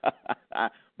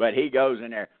 But he goes in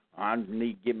there, I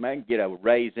need to get a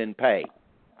raise in pay.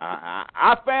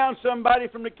 I found somebody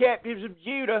from the captives of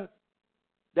Judah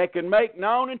that can make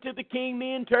known unto the king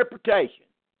the interpretation.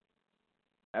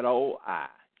 That old eye.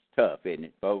 It's tough, isn't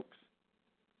it, folks?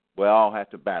 We all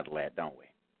have to battle that, don't we?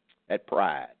 That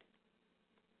pride.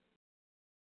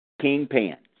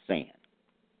 Kingpin sin.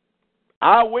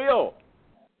 I will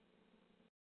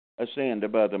ascend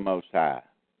above the Most High.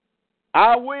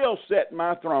 I will set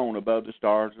my throne above the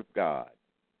stars of God.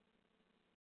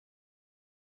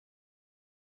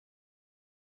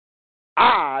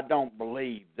 I don't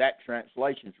believe that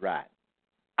translation's right.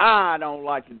 I don't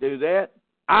like to do that.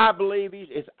 I believe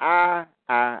it's I.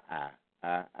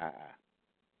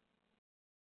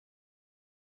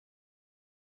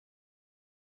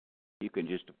 You can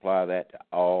just apply that to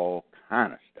all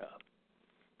kind of stuff.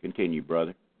 Continue,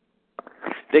 brother.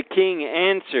 The king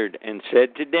answered and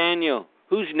said to Daniel,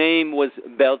 whose name was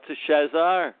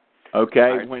Belteshazzar.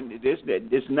 Okay, when this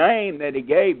name that he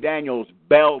gave Daniel's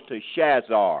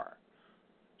Belteshazzar.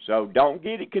 So don't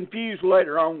get it confused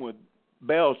later on with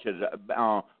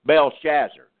Belshazzar,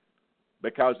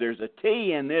 because there's a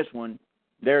T in this one.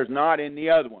 There's not in the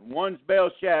other one. One's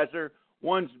Belshazzar,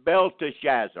 one's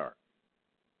Belteshazzar.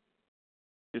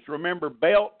 Just remember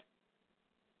Belt,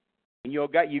 and you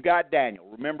got Daniel.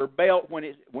 Remember Belt when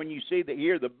you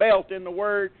hear the belt in the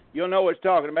word, you'll know it's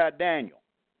talking about Daniel.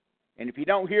 And if you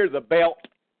don't hear the belt,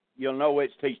 you'll know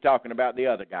he's talking about the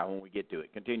other guy when we get to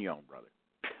it. Continue on, brother.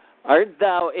 Art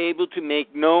thou able to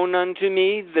make known unto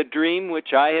me the dream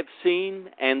which I have seen,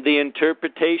 and the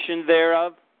interpretation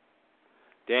thereof?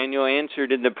 Daniel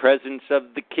answered in the presence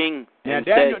of the king. Now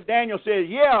Daniel says,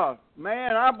 yeah,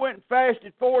 man, I went and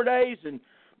fasted 4 days, and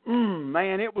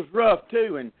man, it was rough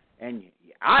too, and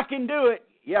I can do it.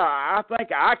 Yeah, I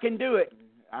think I can do it.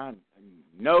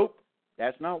 Nope,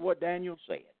 that's not what Daniel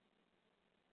said.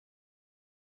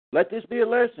 Let this be a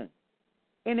lesson.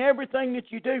 In everything that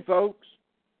you do, folks,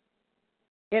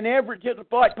 just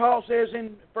like Paul says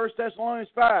in 1 Thessalonians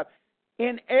 5,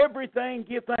 in everything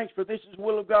give thanks, for this is the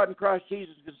will of God in Christ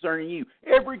Jesus concerning you.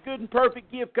 Every good and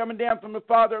perfect gift coming down from the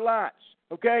Father of lights.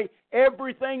 Okay?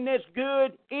 Everything that's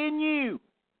good in you.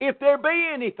 If there be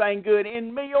anything good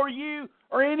in me or you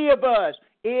or any of us,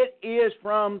 it is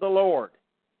from the Lord.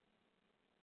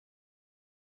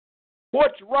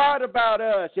 What's right about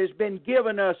us has been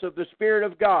given us of the Spirit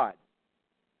of God.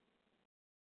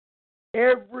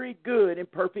 Every good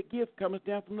and perfect gift cometh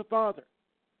down from the Father.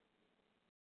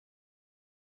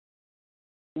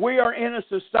 We are in a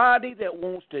society that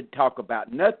wants to talk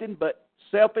about nothing but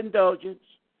self-indulgence,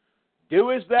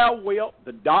 do as thou wilt,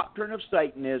 the doctrine of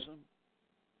Satanism,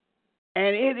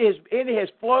 and it has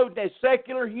flowed as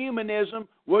secular humanism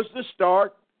was the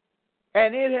start,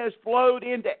 and it has flowed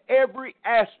into every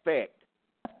aspect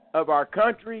of our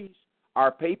countries,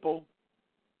 our people,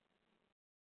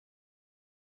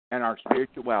 and our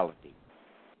spirituality.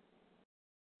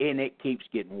 And it keeps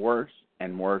getting worse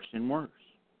and worse and worse.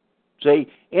 See,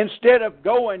 instead of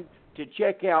going to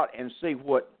check out and see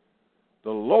what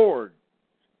the Lord's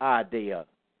idea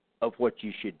of what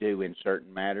you should do in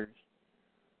certain matters,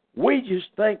 we just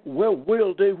think, well,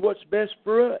 we'll do what's best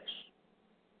for us.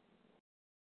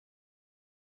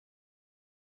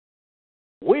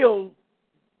 We'll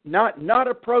not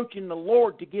approaching the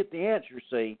Lord to get the answer,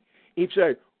 see. He'd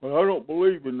say, well, I don't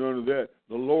believe in none of that.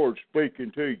 The Lord's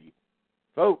speaking to you.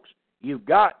 Folks, you've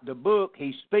got the book.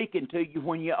 He's speaking to you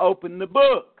when you open the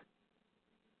book.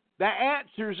 The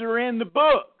answers are in the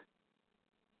book.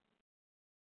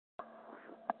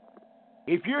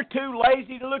 If you're too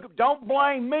lazy to look up, don't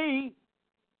blame me.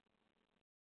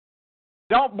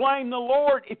 Don't blame the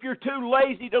Lord if you're too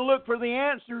lazy to look for the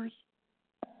answers.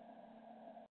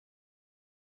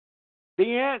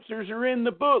 The answers are in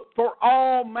the book for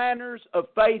all manners of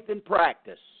faith and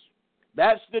practice.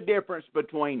 That's the difference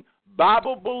between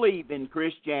Bible-believing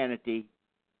Christianity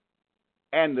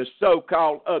and the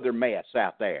so-called other mess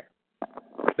out there.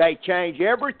 They change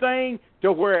everything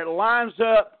to where it lines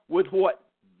up with what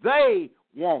they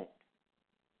want,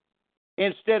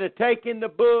 instead of taking the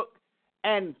book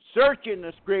and searching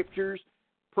the Scriptures,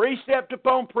 precept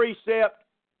upon precept,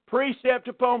 precept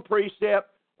upon precept,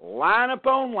 line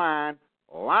upon line,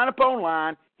 line upon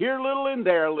line, here a little and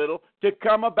there a little, to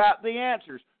come about the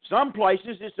answers. Some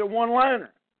places it's a one-liner.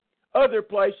 Other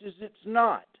places it's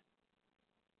not.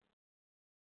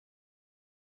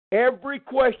 Every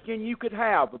question you could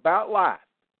have about life,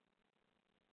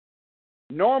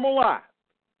 normal life,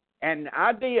 and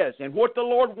ideas, and what the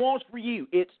Lord wants for you,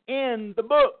 it's in the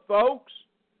book, folks.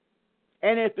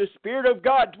 And if the Spirit of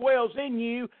God dwells in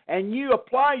you and you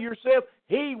apply yourself,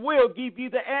 He will give you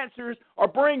the answers or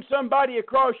bring somebody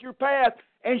across your path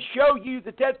and show you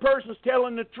that that person's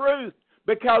telling the truth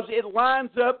because it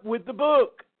lines up with the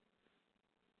book.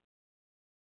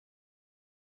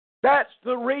 That's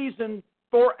the reason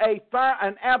for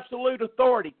an absolute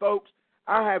authority, folks.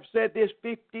 I have said this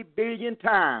 50 billion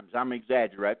times. I'm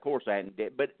exaggerating. Of course I hadn't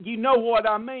did, but you know what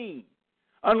I mean.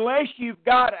 Unless you've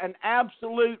got an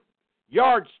absolute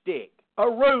yardstick, a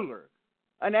ruler,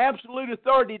 an absolute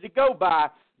authority to go by,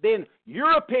 then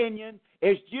your opinion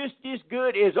is just as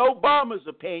good as Obama's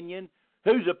opinion,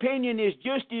 whose opinion is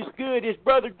just as good as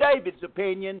Brother David's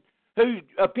opinion, whose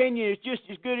opinion is just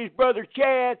as good as Brother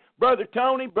Chad, Brother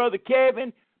Tony, Brother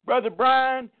Kevin, Brother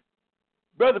Brian,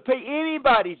 Brother Pete,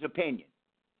 anybody's opinion.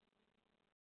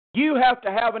 You have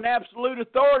to have an absolute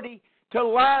authority to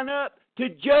line up, to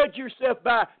judge yourself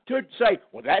by, to say,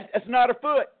 well, that's not a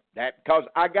foot. That because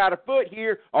I got a foot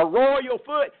here, a royal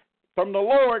foot from the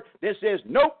Lord that says,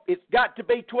 nope, it's got to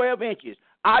be 12 inches.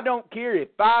 I don't care if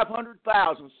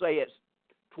 500,000 say it's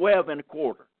 12 and a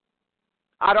quarter.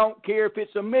 I don't care if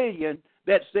it's 1 million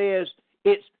that says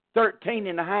it's 13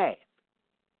 and a half.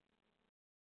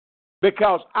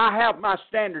 Because I have my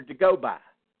standard to go by.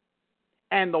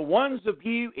 And the ones of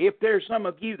you, if there's some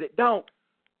of you that don't,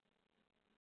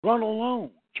 run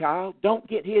along, child. Don't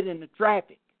get hit in the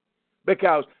traffic.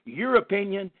 Because your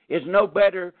opinion is no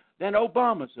better than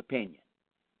Obama's opinion.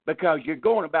 Because you're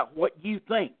going about what you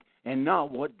think and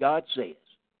not what God says.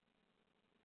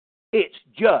 It's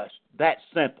just that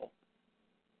simple.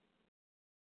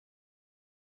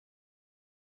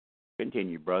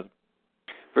 Continue, brother.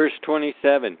 Verse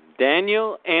 27,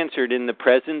 Daniel answered in the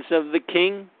presence of the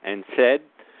king and said,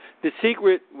 the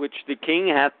secret which the king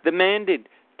hath demanded,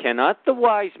 cannot the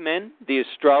wise men, the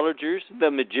astrologers,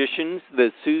 the magicians,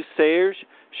 the soothsayers,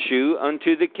 shew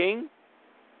unto the king?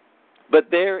 But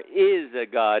there is a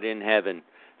God in heaven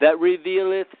that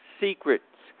revealeth secrets,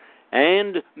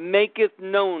 and maketh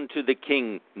known to the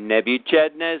king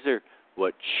Nebuchadnezzar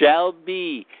what shall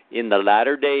be in the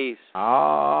latter days.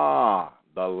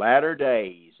 The latter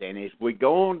days. And as we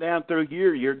go on down through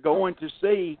here, you're going to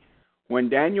see when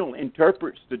Daniel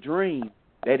interprets the dream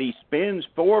that he spends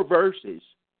 4 verses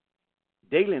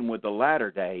dealing with the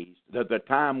latter days, the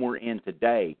time we're in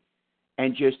today,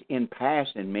 and just in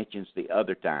passing mentions the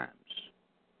other times.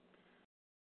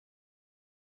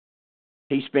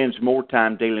 He spends more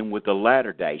time dealing with the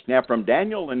latter days. Now, from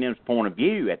Daniel and his point of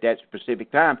view, at that specific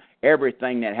time,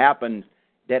 everything that happened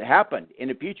in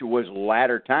the future was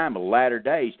latter time, latter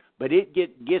days. But it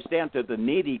gets down to the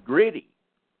nitty-gritty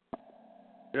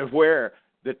of where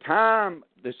the time,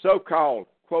 the so-called,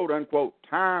 quote-unquote,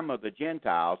 time of the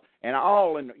Gentiles,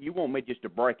 and you want me just to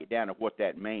break it down of what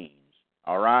that means,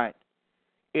 all right?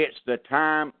 It's the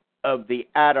time of the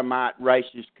Adamite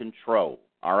race's control,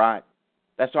 all right?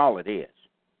 That's all it is.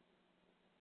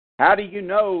 How do you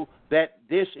know that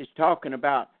this is talking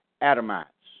about Adamites?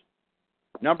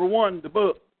 Number 1, the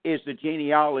book is the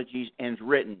genealogies and is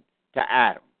written to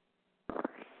Adam.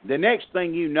 The next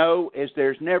thing you know is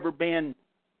there's never been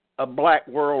a black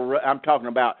world. I'm talking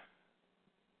about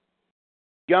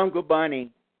Jungle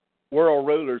Bunny world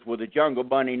rulers with a Jungle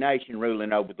Bunny nation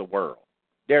ruling over the world.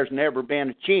 There's never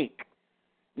been a Chink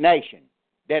nation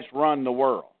that's run the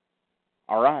world.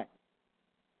 All right?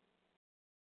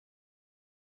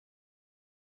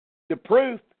 The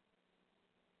proof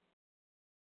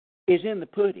is in the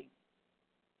pudding.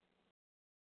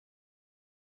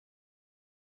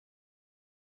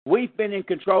 We've been in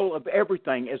control of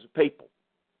everything as a people.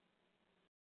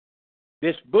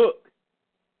 This book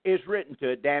is written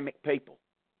to Adamic people.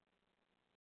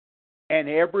 And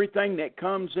everything that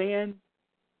comes in,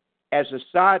 as a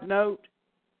side note,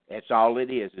 That's all it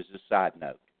is a side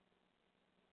note.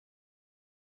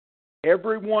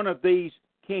 Every one of these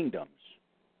kingdoms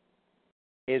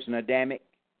is an Adamic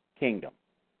kingdom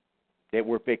that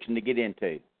we're fixing to get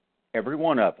into. Every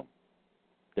one of them.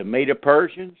 The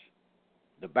Medo-Persians,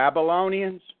 the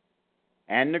Babylonians,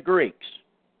 and the Greeks.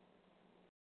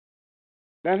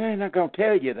 Now, they're not going to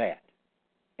tell you that.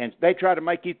 And they try to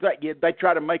make you they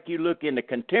try to make you look in the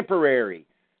contemporary,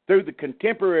 through the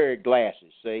contemporary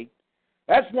glasses, see?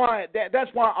 That's why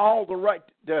all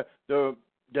the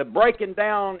breaking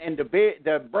down and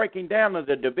the breaking down of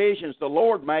the divisions the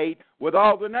Lord made with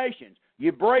all the nations.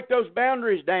 You break those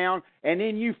boundaries down, and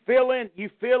then you fill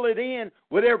it in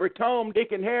with every Tom,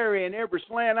 Dick, and Harry, and every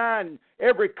slant eye, and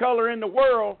every color in the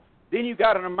world. Then you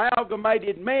got an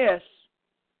amalgamated mess.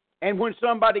 And when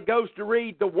somebody goes to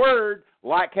read the Word,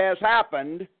 like has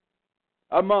happened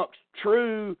amongst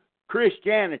true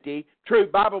Christianity, true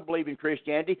Bible-believing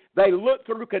Christianity, they look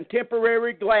through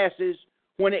contemporary glasses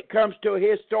when it comes to a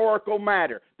historical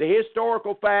matter. The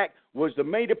historical fact was the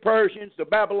Medo-Persians, the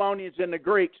Babylonians, and the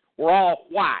Greeks were all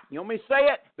white. You want me to say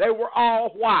it? They were all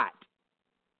white.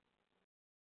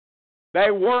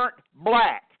 They weren't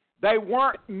black. They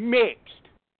weren't mixed.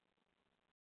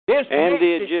 And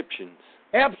the Egyptians.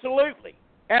 Absolutely.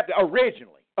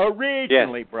 Originally,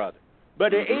 yes. Brother.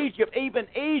 But in Egypt, even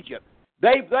Egypt,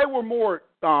 they were more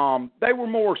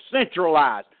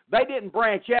centralized. They didn't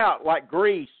branch out like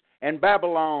Greece and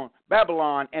Babylon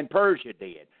and Persia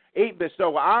did.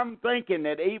 So I'm thinking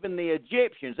that even the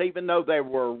Egyptians, even though they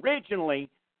were originally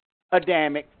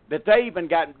Adamic, that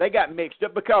they got mixed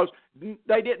up because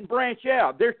they didn't branch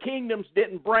out. Their kingdoms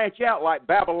didn't branch out like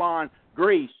Babylon,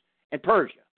 Greece, and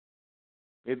Persia.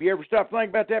 Have you ever stopped to think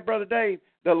about that, Brother Dave?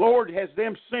 The Lord has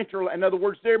them central. In other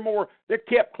words, they're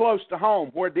kept close to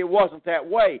home, where it wasn't that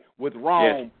way with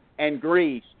Rome and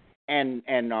Greece and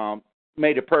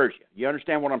Medo-Persia. You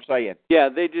understand what I'm saying? Yeah,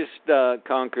 they just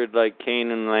conquered like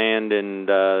Canaan land and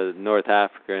North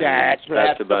Africa. And that's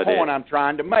about the point it. I'm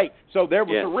trying to make. So there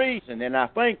was a reason, and I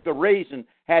think the reason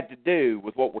had to do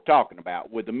with what we're talking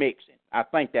about, with the mixing. I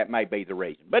think that may be the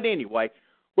reason. But anyway,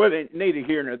 well, neither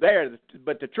here nor there.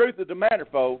 But the truth of the matter,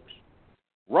 folks,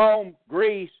 Rome,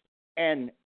 Greece, and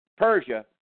Persia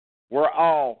were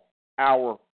all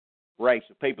our race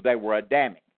of people. They were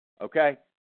Adamic, okay?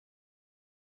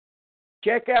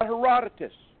 Check out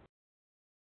Herodotus.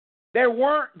 There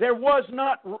was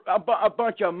not a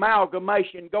bunch of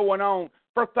amalgamation going on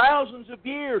for thousands of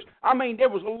years. I mean, there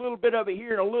was a little bit of it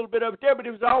here and a little bit of it there, but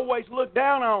it was always looked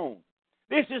down on.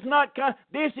 This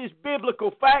is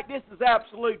biblical fact. This is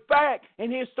absolute fact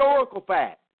and historical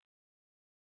fact.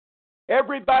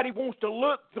 Everybody wants to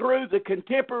look through the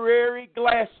contemporary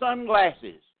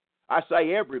sunglasses. I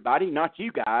say everybody, not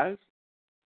you guys.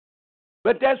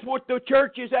 But that's what the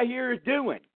churches out here are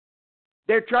doing.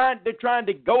 They're trying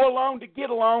to go along to get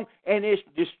along, and it's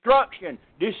destruction,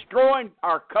 destroying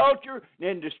our culture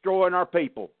and destroying our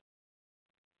people.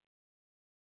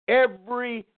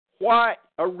 Every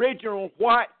original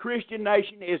white Christian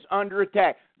nation is under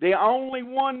attack. The only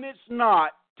one that's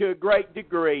not, to a great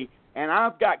degree, and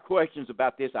I've got questions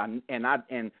about this, and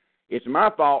it's my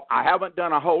fault. I haven't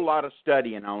done a whole lot of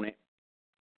studying on it.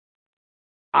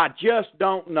 I just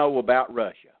don't know about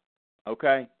Russia,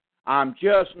 okay? I'm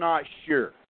just not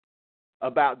sure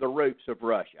about the roots of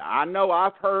Russia. I know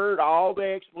I've heard all the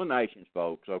explanations,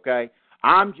 folks, okay?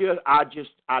 I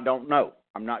don't know.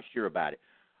 I'm not sure about it.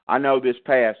 I know this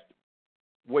past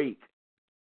week,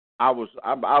 I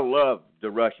love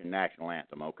the Russian national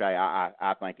anthem, okay?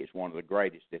 I think it's one of the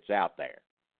greatest that's out there,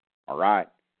 all right?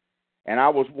 And I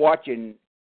was watching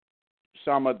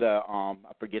some of the, I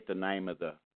forget the name of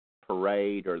the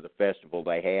parade or the festival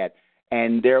they had,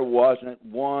 and there wasn't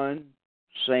one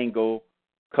single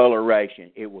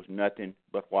coloration. It was nothing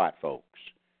but white folks.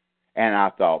 And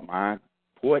I thought,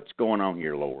 what's going on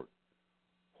here, Lord?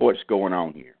 What's going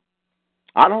on here?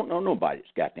 I don't know nobody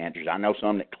that's got the answers. I know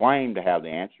some that claim to have the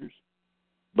answers,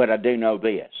 but I do know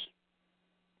this.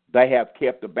 They have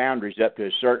kept the boundaries up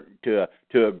to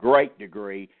a great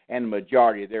degree, and the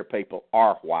majority of their people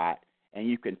are white, and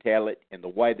you can tell it in the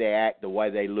way they act, the way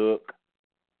they look,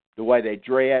 the way they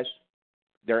dress,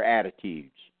 their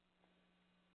attitudes.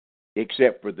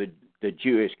 Except for the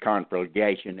Jewish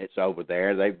congregation that's over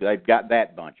there, they've got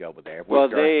that bunch over there. Well,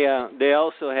 they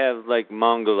also have like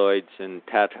Mongoloids and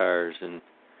Tatars and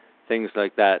things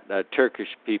like that, Turkish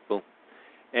people,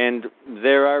 and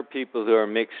there are people who are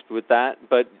mixed with that,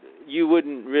 but you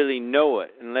wouldn't really know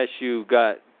it unless you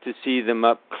got to see them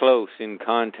up close in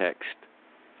context.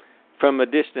 From a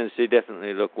distance, they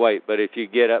definitely look white, but if you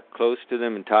get up close to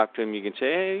them and talk to them, you can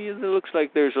say, hey, it looks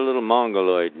like there's a little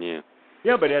Mongoloid in you.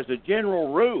 Yeah, but as a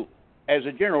general rule,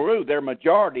 their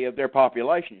majority of their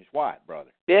population is white,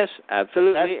 brother. Yes,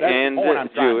 absolutely. That's and the point I'm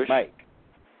trying Jewish, to make.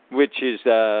 which is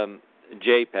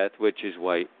Japheth, which is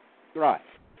white. Right.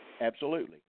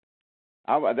 Absolutely.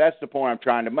 That's the point I'm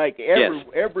trying to make.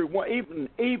 Everyone,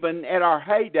 even at our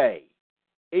heyday,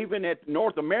 even at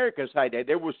North America's heyday,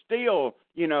 there was still,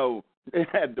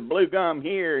 the blue gum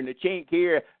here and the chink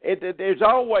here. There's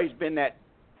always been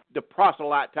the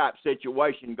proselyte type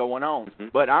situation going on. Mm-hmm.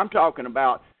 But I'm talking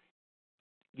about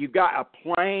you've got a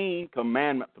plain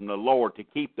commandment from the Lord to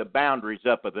keep the boundaries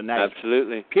up of the nation.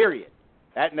 Absolutely. Period.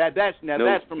 That's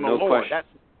from the Lord. Question.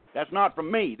 That's not from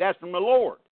me. That's from the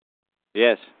Lord.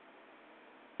 Yes.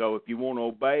 So if you want to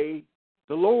obey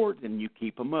the Lord, then you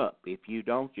keep them up. If you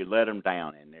don't, you let them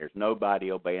down. And there's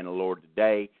nobody obeying the Lord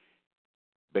today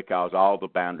because all the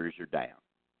boundaries are down.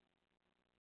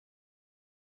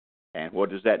 And what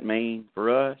does that mean for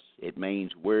us? It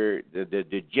means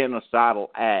the genocidal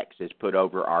axe is put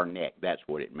over our neck. That's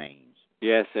what it means.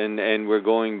 Yes, and we're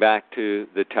going back to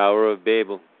the Tower of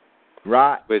Babel.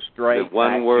 Right. With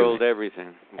one world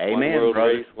everything. Amen, one world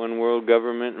brother. race, one world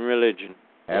government and religion.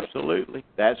 Absolutely.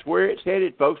 That's where it's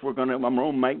headed, folks. I'm going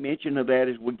to make mention of that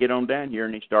as we get on down here,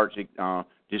 and he starts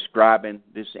describing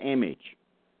this image.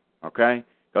 Okay?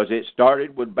 Because it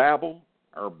started with Babylon,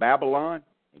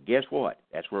 and guess what?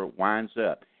 That's where it winds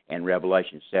up in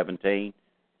Revelation 17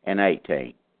 and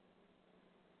 18.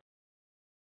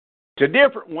 It's a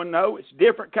different one, though. It's a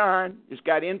different kind. It's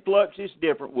got influx. It's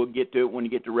different. We'll get to it when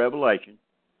you get to Revelation,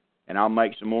 and I'll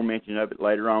make some more mention of it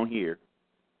later on here.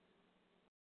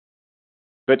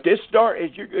 But this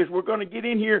as we're going to get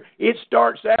in here, it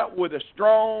starts out with the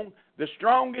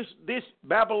strongest. This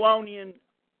Babylonian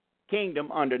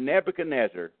kingdom under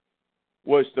Nebuchadnezzar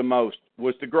was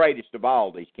the greatest of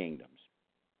all these kingdoms.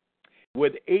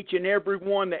 With each and every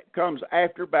one that comes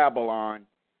after Babylon,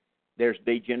 there's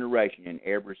degeneration in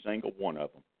every single one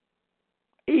of them.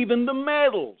 Even the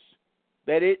metals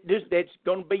that's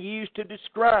going to be used to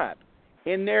describe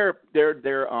in their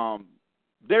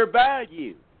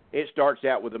value. It starts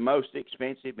out with the most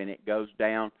expensive, and it goes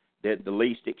down the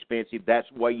least expensive. That's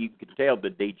the way you can tell the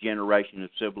degeneration of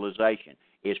civilization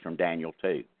is from Daniel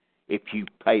 2, if you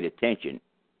paid attention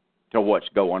to what's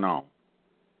going on.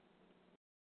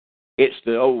 It's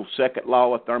the old second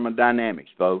law of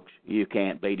thermodynamics, folks. You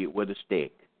can't beat it with a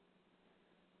stick.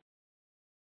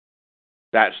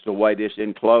 That's the way this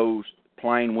enclosed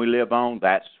plane we live on,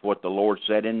 that's what the Lord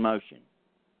set in motion.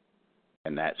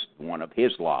 And that's one of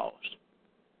His laws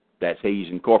that He's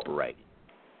incorporated.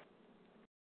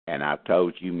 And I've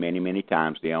told you many, many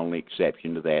times the only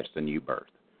exception to that's the new birth.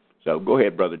 So go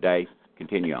ahead, Brother Dave.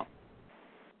 Continue on.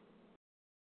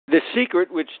 The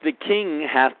secret which the king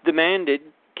hath demanded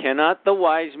cannot the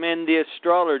wise men, the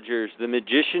astrologers, the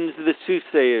magicians, the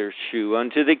soothsayers shew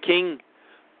unto the king.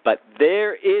 But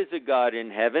there is a God in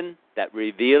heaven that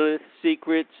revealeth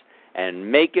secrets,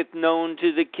 and maketh known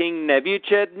to the king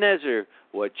Nebuchadnezzar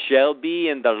what shall be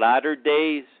in the latter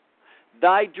days.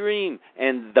 Thy dream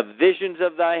and the visions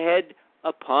of thy head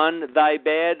upon thy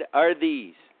bed are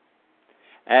these.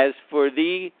 As for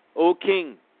thee, O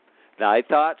king, thy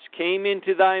thoughts came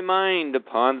into thy mind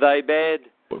upon thy bed.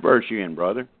 What verse you in,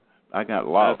 brother? I got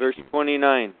lost. Verse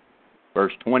 29.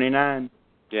 Verse 29?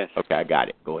 Yes. Okay, I got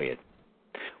it. Go ahead.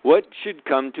 What should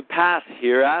come to pass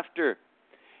hereafter?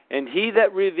 And he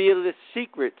that revealeth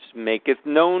secrets maketh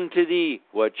known to thee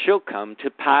what shall come to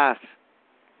pass.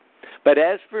 But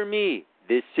as for me,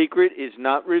 this secret is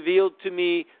not revealed to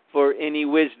me for any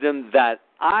wisdom that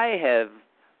I have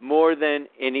more than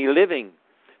any living,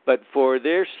 but for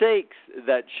their sakes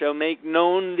that shall make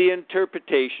known the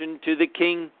interpretation to the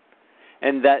king,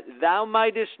 and that thou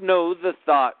mightest know the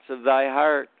thoughts of thy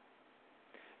heart.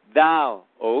 Thou,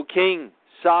 O king,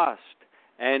 sawest,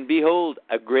 and behold,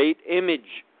 a great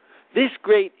image. This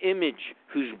great image,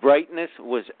 whose brightness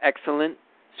was excellent,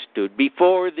 stood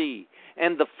before thee,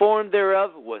 and the form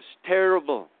thereof was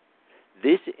terrible.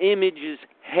 This image's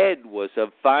head was of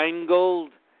fine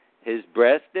gold, his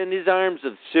breast and his arms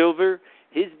of silver,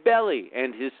 his belly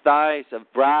and his thighs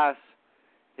of brass,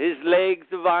 his legs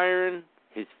of iron,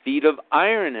 his feet of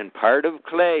iron, and part of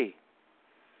clay.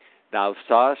 Thou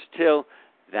sawest till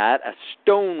that a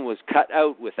stone was cut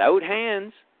out without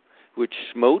hands, which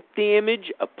smote the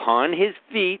image upon his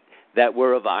feet that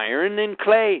were of iron and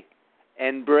clay,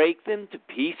 and brake them to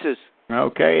pieces.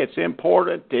 Okay, it's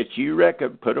important that you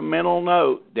put a mental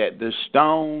note that the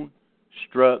stone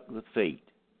struck the feet.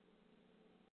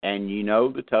 And you know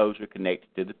the toes are connected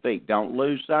to the feet. Don't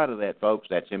lose sight of that, folks.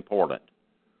 That's important.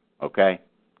 Okay?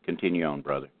 Continue on,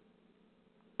 brother.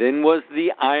 Then was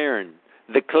the iron,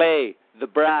 the clay, the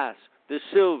brass, the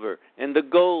silver, and the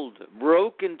gold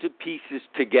broke into pieces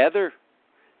together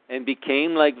and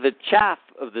became like the chaff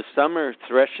of the summer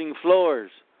threshing floors.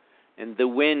 And the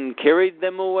wind carried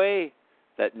them away,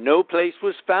 that no place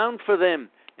was found for them.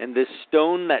 And the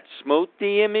stone that smote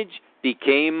the image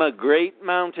became a great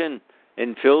mountain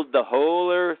and filled the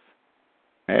whole earth.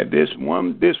 And this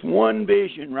one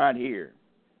vision right here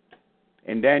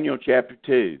in Daniel chapter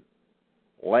 2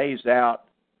 lays out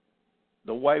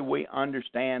the way we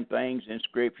understand things in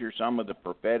Scripture, some of the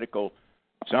prophetical,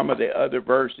 some of the other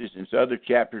verses and other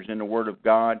chapters in the Word of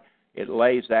God. It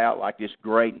lays out like this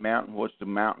great mountain. What's the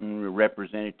mountain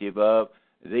representative of?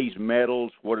 These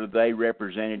metals, what are they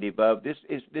representative of? This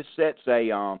sets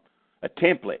a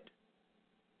template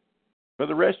for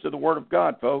the rest of the Word of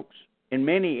God, folks. In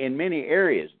many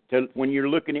areas, when you're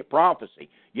looking at prophecy,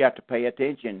 you have to pay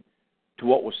attention to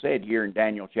what was said here in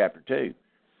Daniel chapter 2.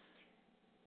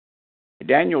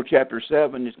 Daniel chapter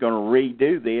 7 is going to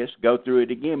redo this, go through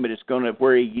it again, but it's going to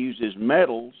where he uses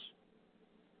metals,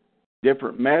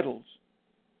 different metals.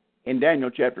 In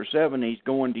Daniel chapter 7, he's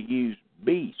going to use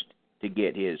beast to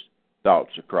get his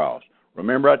thoughts across.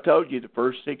 Remember I told you the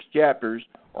first 6 chapters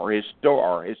are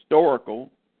historical,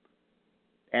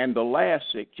 and the last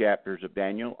 6 chapters of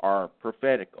Daniel are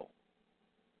prophetical.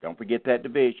 Don't forget that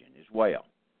division as well.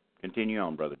 Continue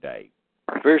on, Brother Dave.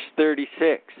 Verse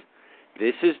 36.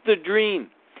 This is the dream,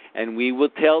 and we will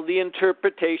tell the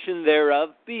interpretation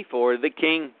thereof before the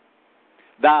king.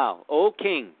 Thou, O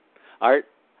king, art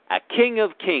a king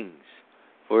of kings,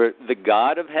 for the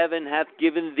God of heaven hath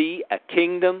given thee a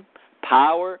kingdom,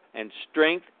 power, and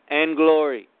strength, and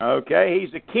glory. Okay,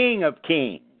 he's the King of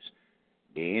kings.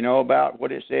 Do you know about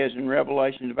what it says in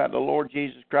Revelation about the Lord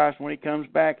Jesus Christ when he comes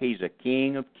back? He's a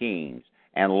King of kings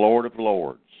and Lord of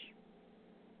lords.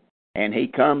 And he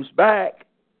comes back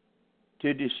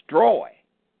to destroy,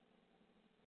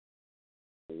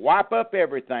 wipe up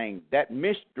everything, that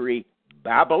mystery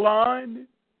Babylon.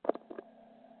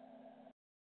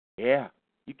 Yeah,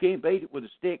 you can't beat it with a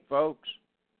stick, folks.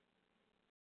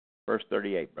 Verse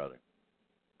 38, brother.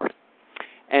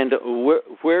 And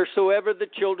wheresoever the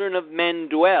children of men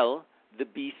dwell, the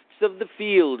beasts of the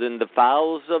field and the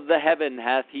fowls of the heaven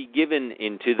hath he given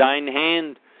into thine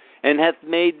hand, and hath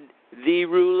made thee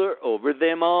ruler over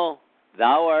them all.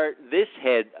 Thou art this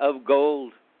head of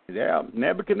gold. Yeah,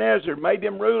 Nebuchadnezzar made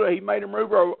them ruler. He made them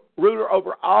ruler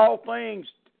over all things.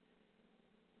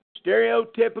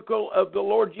 Stereotypical of the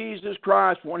Lord Jesus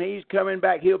Christ. When he's coming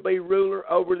back, he'll be ruler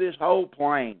over this whole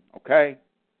plain, okay?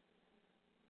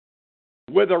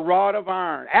 With a rod of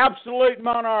iron. Absolute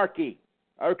monarchy,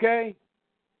 okay?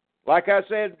 Like I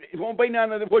said, it won't be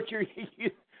none of what you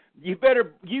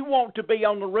want to be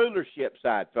on the rulership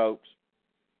side, folks.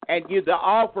 And the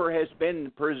offer has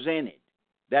been presented.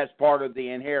 That's part of the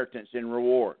inheritance and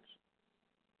rewards.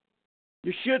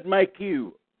 It should make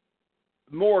you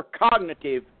more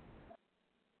cognitive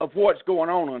of what's going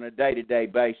on a day-to-day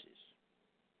basis.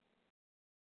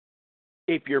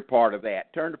 If you're part of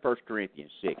that. Turn to 1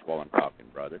 Corinthians 6 while I'm talking,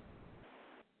 brother.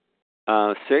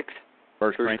 6?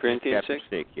 1 Corinthians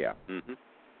 6, yeah. Mm-hmm.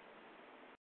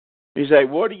 You say,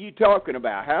 what are you talking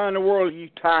about? How in the world are you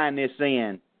tying this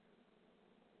in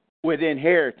with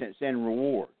inheritance and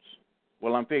rewards?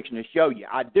 Well, I'm fixing to show you.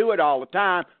 I do it all the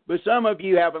time, but some of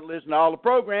you haven't listened to all the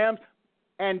programs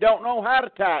and don't know how to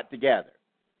tie it together.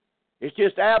 It's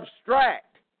just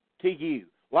abstract to you,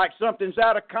 like something's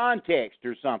out of context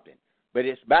or something. But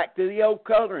it's back to the old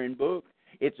coloring book.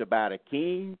 It's about a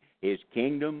king, his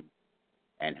kingdom,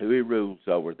 and who he rules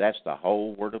over. That's the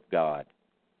whole Word of God.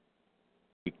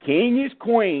 The king is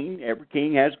queen. Every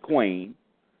king has a queen.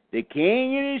 The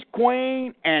king and his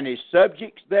queen and his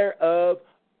subjects thereof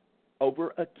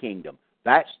over a kingdom.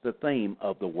 That's the theme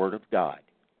of the Word of God.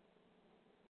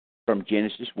 From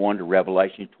Genesis 1 to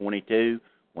Revelation 22,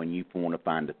 when you want to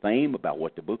find a theme about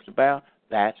what the book's about,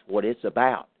 that's what it's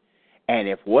about. And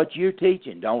if what you're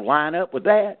teaching don't line up with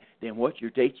that, then what you're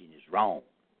teaching is wrong.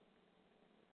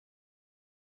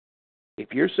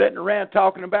 If you're sitting around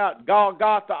talking about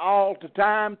Golgotha all the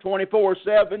time,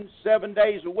 24/7, 7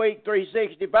 days a week,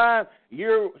 365,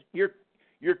 you're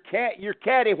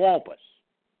cattywampus.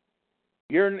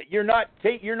 You're not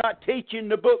teaching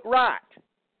the book right.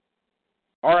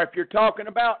 Or if you're talking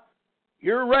about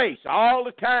your race all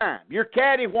the time, you're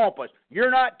cattywampus.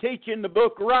 You're not teaching the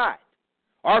book right.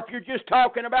 Or if you're just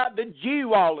talking about the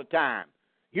Jew all the time,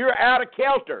 you're out of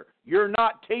kilter. You're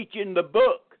not teaching the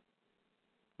book.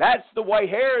 That's the way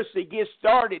heresy gets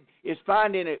started, is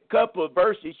finding a couple of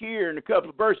verses here and a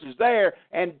couple of verses there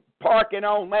and parking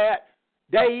on that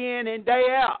day in and day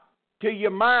out. To your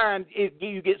mind,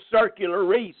 you get circular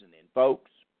reasoning,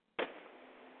 folks.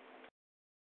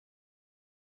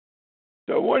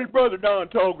 So what is Brother Don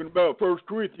talking about 1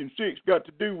 Corinthians 6 got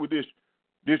to do with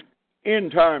this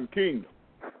end-time kingdom?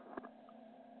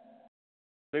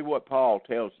 See what Paul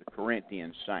tells the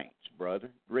Corinthian saints, brother.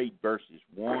 Read verses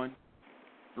 1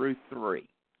 through 3.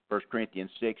 1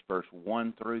 Corinthians 6, verse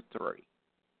 1 through 3.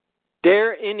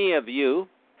 Dare any of you,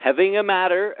 having a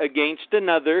matter against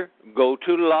another, go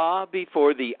to law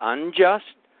before the unjust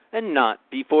and not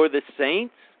before the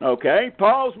saints? Okay,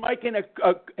 Paul's making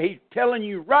he's telling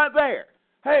you right there,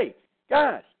 hey,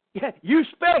 guys, you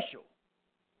special.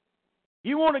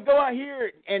 You want to go out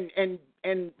here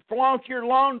and flaunt your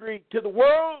laundry to the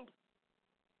world?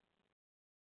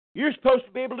 You're supposed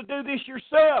to be able to do this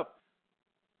yourself.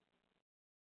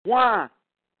 Why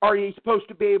are you supposed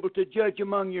to be able to judge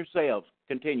among yourselves?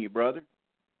 Continue, brother.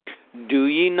 Do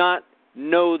ye not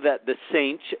know that the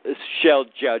saints shall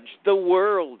judge the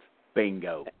world?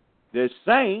 Bingo. The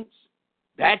saints,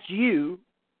 that's you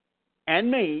and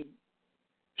me,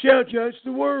 shall judge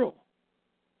the world.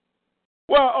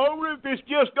 Well, if it's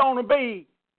just going to be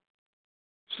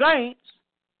saints,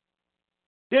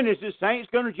 then is the saints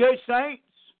going to judge saints?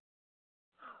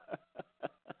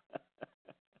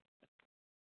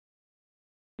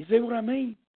 You see what I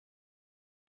mean?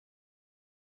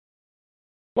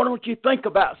 Why don't you think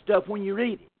about stuff when you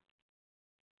read it?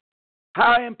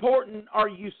 How important are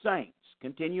you saints?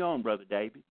 Continue on, Brother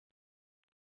David.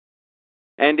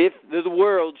 And if the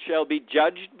world shall be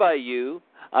judged by you,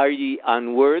 are ye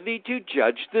unworthy to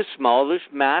judge the smallest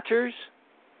matters?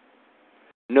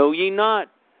 Know ye not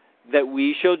that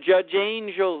we shall judge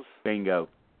angels? Bingo.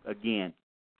 Again.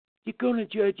 You're going to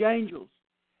judge angels.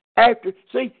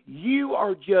 See, you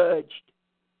are judged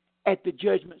at the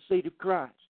judgment seat of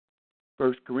Christ.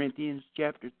 1 Corinthians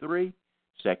chapter 3,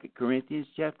 2 Corinthians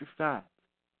chapter 5.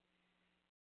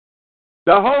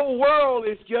 The whole world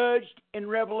is judged in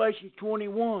Revelation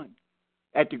 21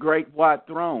 at the great white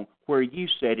throne where you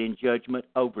sit in judgment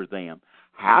over them.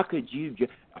 How could you,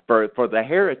 for the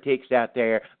heretics out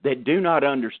there that do not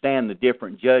understand the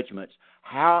different judgments,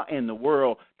 how in the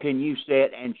world can you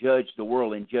sit and judge the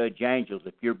world and judge angels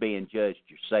if you're being judged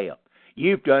yourself?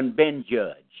 You've been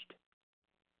judged.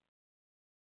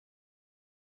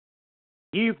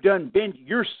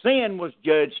 Your sin was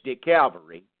judged at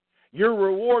Calvary. Your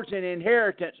rewards and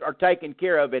inheritance are taken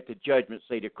care of at the judgment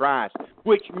seat of Christ,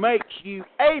 which makes you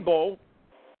able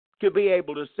to be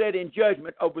able to sit in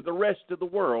judgment over the rest of the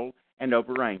world and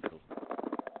over angels.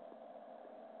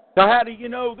 So how do you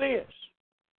know this?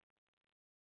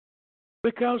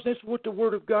 Because that's what the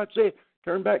Word of God said.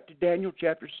 Turn back to Daniel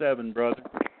chapter 7, brother.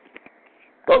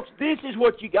 Folks, this is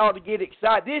what you ought to get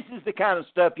excited. This is the kind of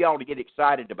stuff you ought to get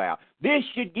excited about. This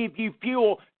should give you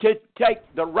fuel to take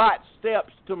the right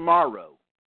steps tomorrow,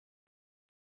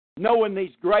 knowing these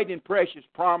great and precious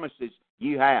promises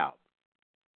you have.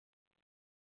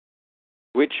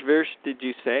 Which verse did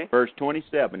you say? Verse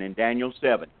 27 in Daniel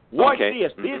 7. Watch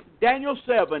this. This Daniel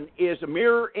 7 is a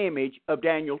mirror image of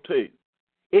Daniel 2.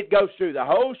 It goes through the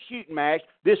whole shooting match,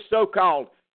 this so-called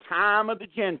time of the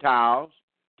Gentiles,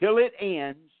 till it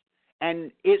ends,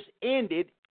 and it's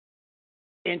ended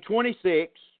in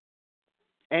 26.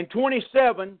 And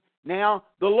 27, now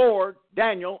the Lord,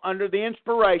 Daniel, under the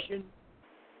inspiration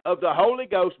of the Holy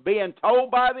Ghost, being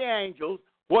told by the angels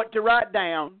what to write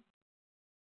down,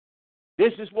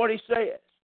 this is what he says.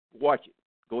 Watch it.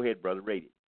 Go ahead, brother, read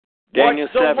it. Daniel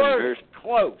Watch 7, verse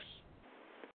close.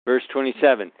 Verse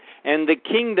 27. And the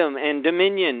kingdom and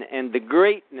dominion and the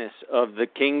greatness of the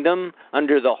kingdom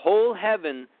under the whole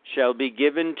heaven shall be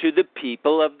given to the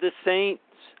people of the saints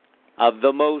of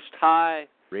the Most High.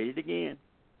 Read it again.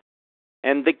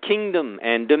 And the kingdom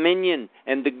and dominion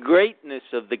and the greatness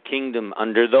of the kingdom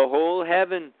under the whole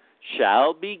heaven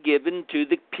shall be given to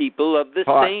the people of the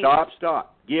saints.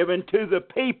 Stop. Given to the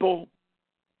people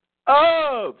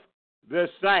of the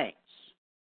saints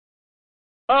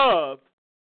of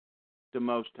the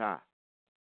Most High.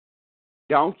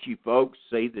 Don't you folks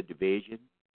see the division?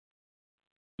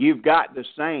 You've got the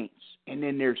saints, and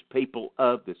then there's people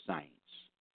of the saints.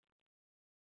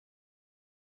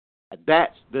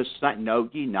 That's the saint. Know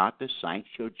ye not the saints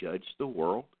shall judge the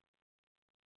world?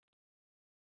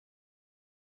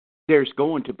 There's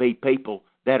going to be people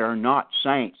that are not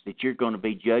saints that you're going to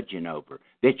be judging over,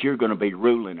 that you're going to be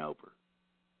ruling over.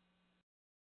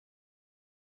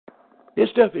 This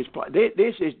stuff is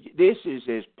this is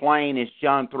as plain as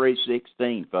John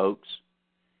 3:16, folks.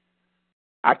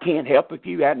 I can't help if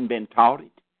you hadn't been taught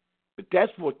it, but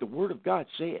that's what the Word of God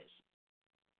says.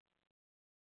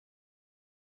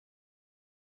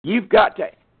 You've got to.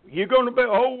 You're going to be.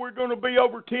 We're going to be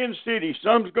over 10 cities.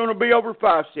 Some's going to be over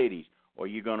 5 cities. Or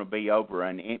you're going to be over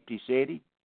an empty city.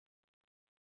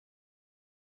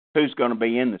 Who's going to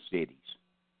be in the cities?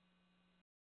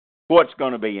 What's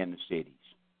going to be in the cities?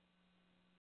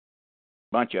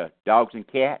 Bunch of dogs and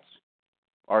cats?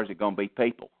 Or is it going to be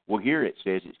people? Well, here it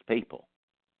says it's people.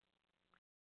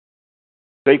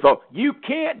 People, you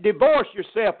can't divorce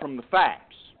yourself from the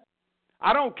facts.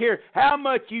 I don't care how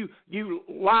much you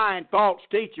lying false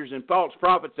teachers and false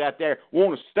prophets out there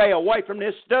want to stay away from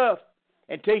this stuff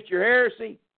and teach your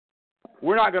heresy.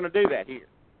 We're not going to do that here.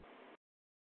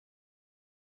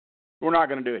 We're not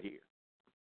going to do it here.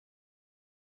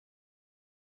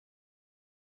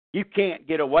 You can't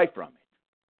get away from it.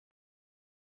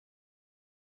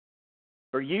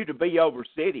 For you to be over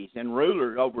cities and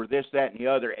ruler over this, that, and the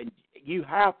other, and you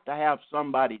have to have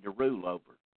somebody to rule over.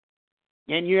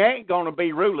 And you ain't going to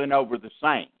be ruling over the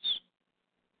saints.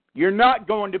 You're not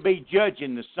going to be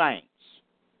judging the saints.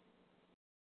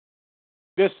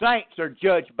 The saints are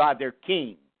judged by their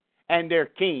king, and their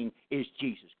king is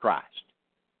Jesus Christ.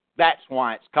 That's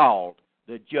why it's called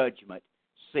the judgment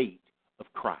seat of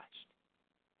Christ.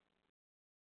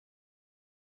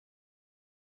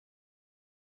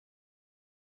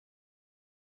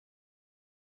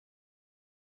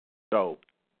 So,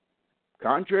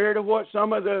 contrary to what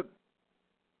some of the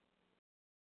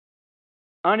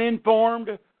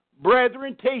uninformed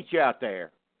brethren teach out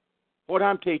there, what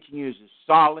I'm teaching you is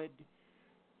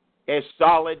as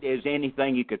solid as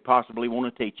anything you could possibly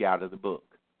want to teach out of the book.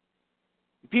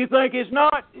 If you think it's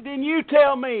not, then you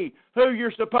tell me who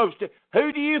you're supposed to.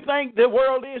 Who do you think the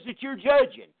world is that you're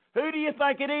judging? Who do you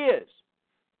think it is?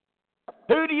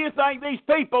 Who do you think these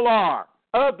people are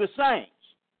of the saints?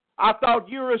 I thought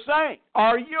you were a saint.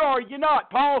 Are you or are you not?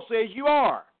 Paul says you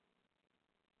are.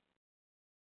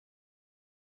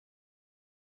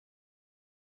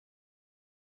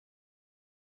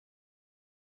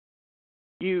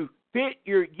 You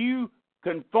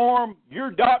conform,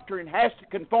 your doctrine has to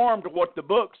conform to what the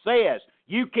book says.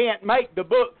 You can't make the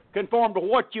book conform to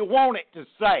what you want it to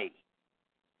say.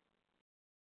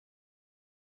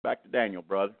 Back to Daniel,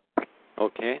 brother.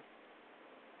 Okay.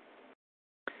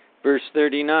 Verse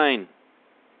 39.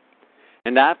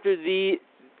 And after thee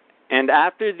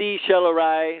shall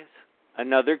arise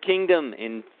another kingdom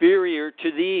inferior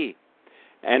to thee,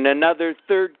 and another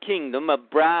third kingdom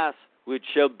of brass, which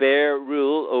shall bear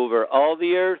rule over all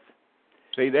the earth.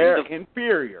 See, they're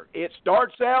inferior. It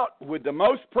starts out with the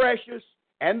most precious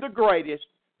and the greatest.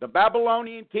 The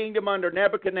Babylonian kingdom under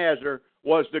Nebuchadnezzar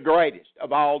was the greatest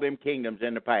of all them kingdoms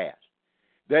in the past.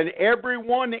 Then every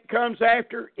one that comes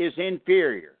after is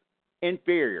inferior.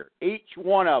 Inferior. Each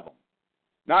one of them.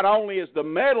 Not only is the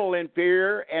metal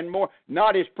inferior and more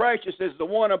not as precious as the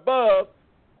one above,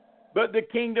 but the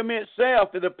kingdom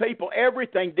itself, to the people,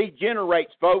 everything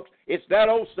degenerates, folks. It's that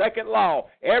old second law.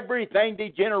 Everything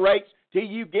degenerates till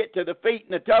you get to the feet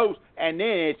and the toes, and then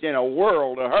it's in a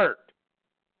world of hurt.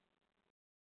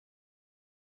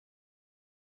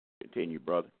 Continue,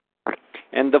 brother.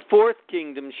 And the fourth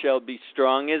kingdom shall be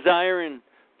strong as iron,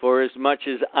 for as much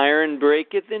as iron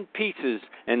breaketh in pieces,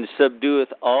 and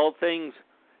subdueth all things.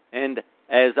 And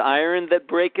as iron that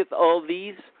breaketh all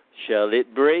these, shall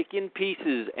it break in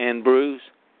pieces and bruise.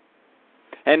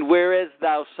 And whereas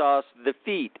thou sawest the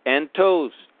feet and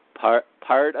toes,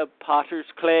 part of potter's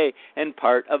clay and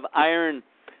part of iron,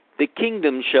 the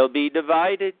kingdom shall be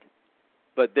divided.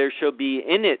 But there shall be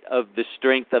in it of the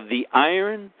strength of the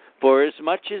iron, for as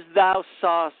much as thou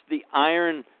sawest the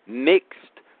iron mixed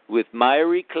with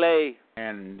miry clay.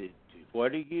 And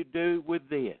what do you do with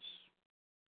this?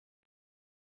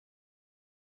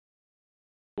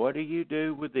 What do you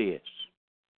do with this?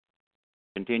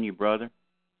 Continue, brother.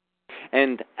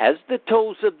 And as the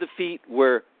toes of the feet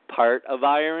were part of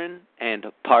iron and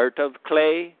part of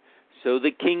clay, so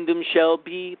the kingdom shall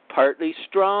be partly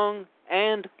strong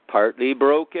and partly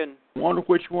broken. I wonder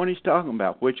which one he's talking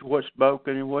about, what's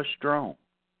broken and what's strong.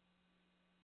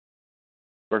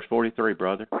 Verse 43,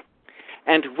 brother.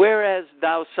 And whereas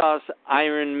thou sawest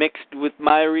iron mixed with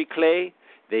miry clay,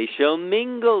 they shall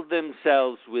mingle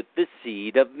themselves with the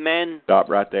seed of men. Stop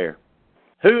right there.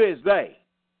 Who is they?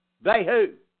 They who?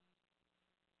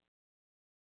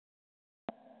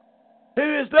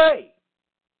 Who is they?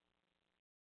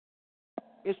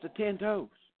 It's the 10 toes.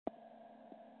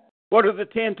 What are the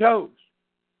 10 toes?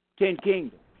 10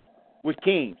 kingdoms with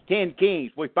kings. 10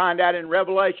 kings. We find out in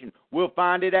Revelation. We'll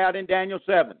find it out in Daniel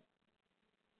 7.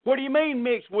 What do you mean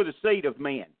mixed with the seed of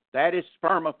men? That is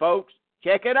sperma, folks.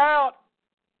 Check it out.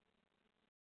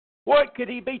 What could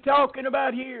he be talking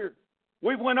about here?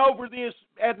 We went over this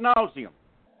ad nauseum.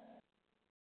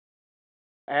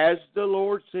 As the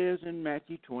Lord says in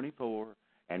Matthew 24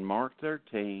 and Mark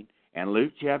 13 and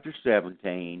Luke chapter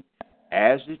 17,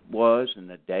 as it was in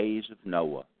the days of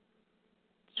Noah.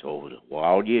 So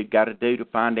all you got to do to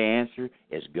find the answer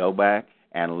is go back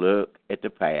and look at the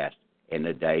past in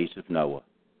the days of Noah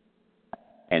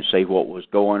and see what was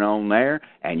going on there,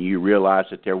 and you realize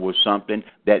that there was something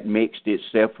that mixed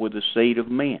itself with the seed of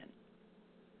men.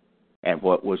 And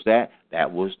what was that?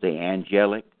 That was the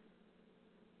angelic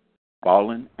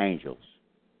fallen angels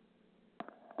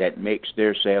that mixed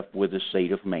themselves with the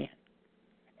seed of man.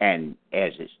 And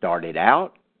as it started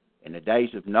out in the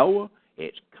days of Noah,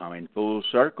 it's coming full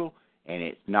circle, and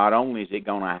it's not only is it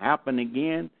going to happen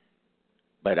again,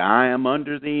 but I am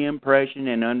under the impression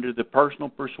and under the personal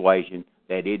persuasion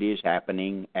that it is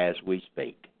happening as we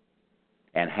speak,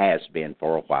 and has been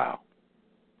for a while.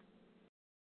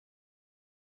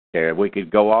 There, we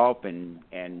could go off and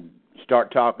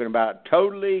start talking about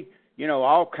totally,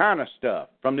 all kind of stuff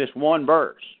from this one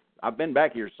verse. I've been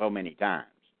back here so many times.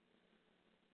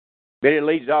 But it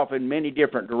leads off in many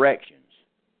different directions.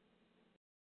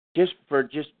 Just for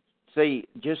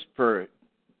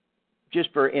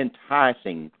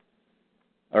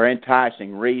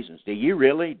enticing reasons. Do you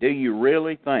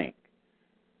really think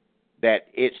that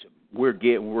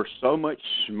we're so much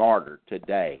smarter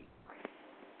today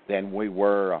than we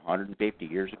were 150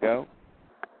 years ago?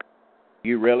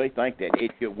 You really think that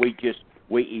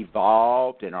we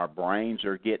evolved and our brains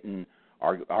are getting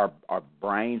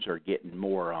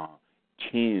more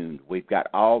tuned? We've got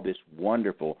all this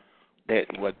wonderful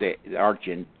our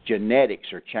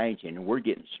genetics are changing, and we're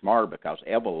getting smarter because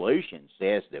evolution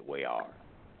says that we are.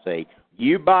 See,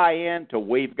 you buy into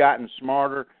we've gotten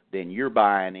smarter, then you're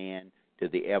buying in to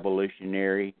the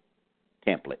evolutionary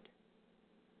template.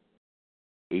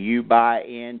 You buy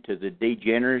into the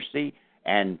degeneracy,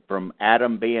 and from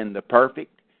Adam being the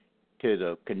perfect to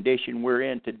the condition we're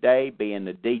in today being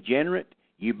the degenerate,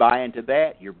 you buy into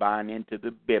that, you're buying into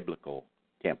the biblical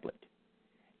template.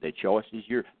 The choice is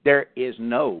yours. There is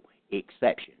no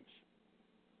exceptions.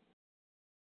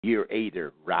 You're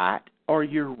either right or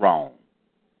you're wrong.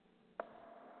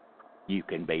 You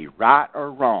can be right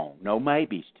or wrong. No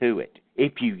maybes to it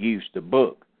if you use the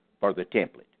book for the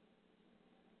template.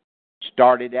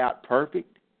 Started out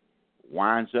perfect,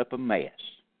 winds up a mess.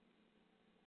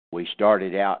 We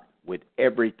started out with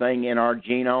everything in our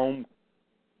genome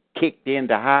kicked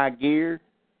into high gear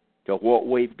to what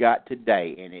we've got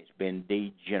today, and it's been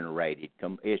degenerated.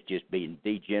 It's just been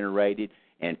degenerated,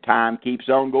 and time keeps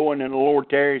on going, and the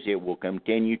Lord tarries, it will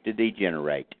continue to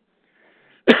degenerate.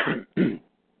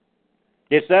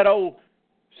 It's that old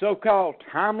so-called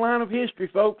timeline of history,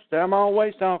 folks, that I'm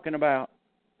always talking about.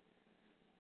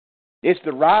 It's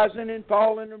the rising and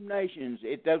falling of nations.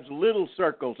 Those little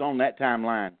circles on that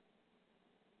timeline.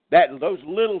 Those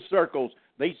little circles,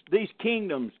 these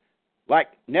kingdoms, like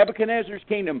Nebuchadnezzar's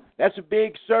kingdom, that's a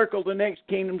big circle. The next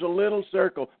kingdom's a little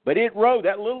circle. But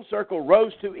that little circle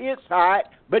rose to its height,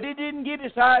 but it didn't get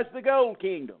as high as the gold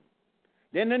kingdom.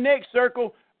 Then the next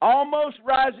circle almost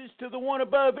rises to the one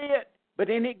above it, but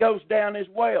then it goes down as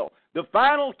well. The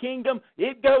final kingdom,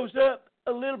 it goes up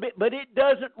a little bit, but it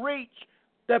doesn't reach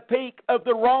the peak of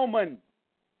the Roman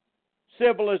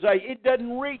civilization. It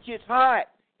doesn't reach its height.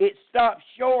 It stops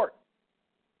short,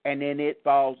 and then it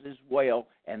falls as well.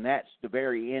 And that's the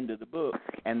very end of the book.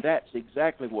 And that's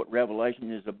exactly what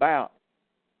Revelation is about,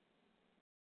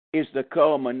 is the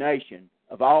culmination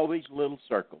of all these little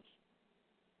circles,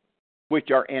 which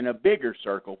are in a bigger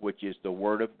circle, which is the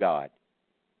Word of God.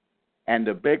 And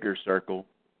the bigger circle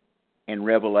in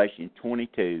Revelation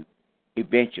 22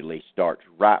 eventually starts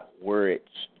right where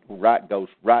goes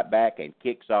right back and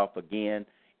kicks off again,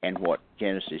 and what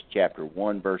Genesis chapter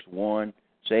 1, verse 1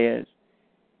 says,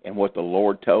 and what the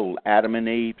Lord told Adam and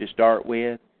Eve to start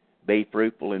with, be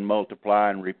fruitful and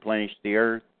multiply and replenish the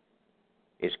earth.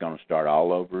 It's going to start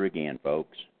all over again,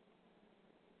 folks.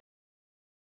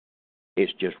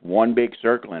 It's just one big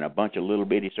circle and a bunch of little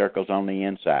bitty circles on the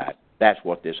inside. That's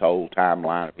what this whole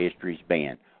timeline of history's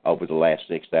been over the last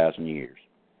 6,000 years.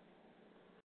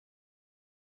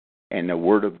 And the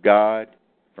Word of God,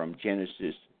 from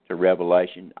Genesis to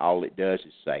Revelation, all it does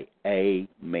is say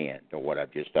amen to what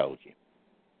I've just told you.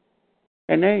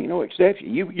 And there ain't no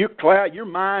exception. Your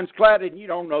mind's clouded, and you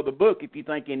don't know the book if you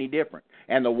think any different.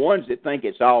 And the ones that think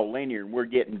it's all linear and we're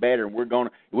getting better and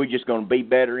we're just going to be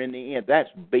better in the end, that's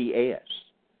BS.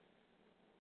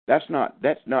 That's not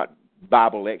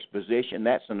Bible exposition.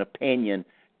 That's an opinion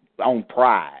on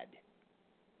pride.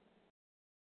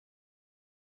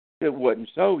 If it wasn't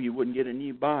so, you wouldn't get a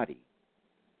new body.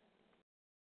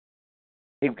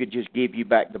 He could just give you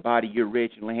back the body you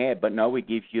originally had, but no, He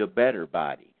gives you a better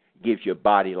body. He gives you a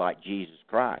body like Jesus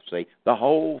Christ. See, the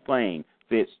whole thing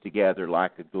fits together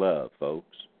like a glove,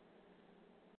 folks.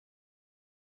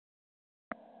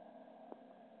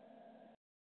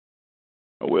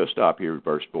 We'll stop here at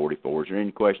verse 44. Is there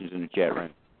any questions in the chat room?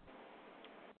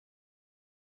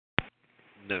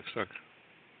 No, sir.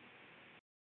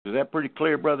 Is that pretty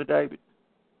clear, Brother David?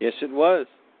 Yes, it was.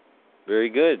 Very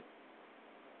good.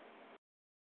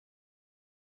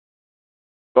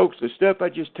 Folks, the stuff I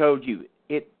just told you,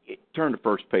 it turn to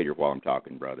 1 Peter while I'm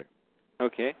talking, brother.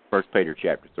 Okay. 1 Peter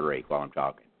chapter 3 while I'm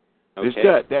talking. Okay. This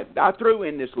stuff, that I threw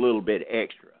in this little bit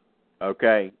extra,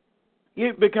 okay?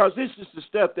 Because this is the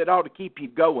stuff that ought to keep you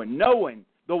going, knowing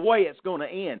the way it's going to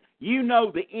end. You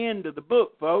know the end of the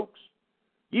book, folks.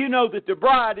 You know that the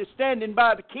bride is standing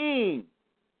by the king.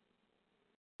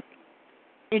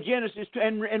 In Genesis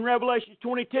and Revelation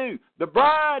 22, the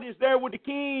bride is there with the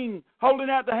king, holding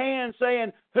out the hand,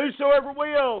 saying, "Whosoever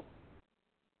will."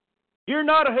 You're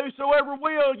not a whosoever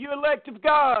will. You're elect of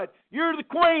God. You're the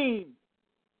queen.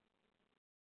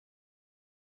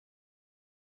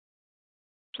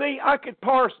 See, I could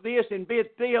parse this in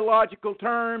big theological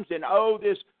terms and all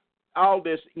this,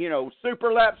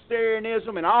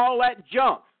 superlapsarianism and all that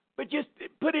junk. But just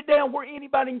put it down where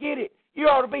anybody can get it. You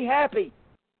ought to be happy.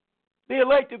 The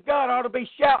elect of God ought to be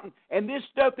shouting. And this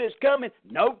stuff that's coming,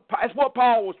 no, that's what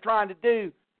Paul was trying to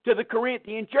do to the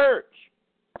Corinthian church.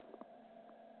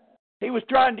 He was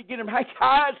trying to get them, hey,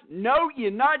 guys, no,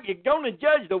 you're not. You're going to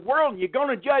judge the world and you're going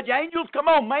to judge angels. Come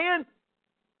on, man.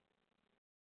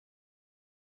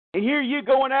 And here you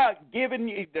going out giving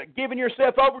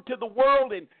yourself over to the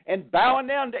world and bowing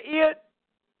down to it.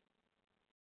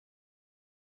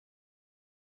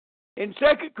 In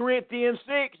 2 Corinthians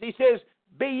 6, he says,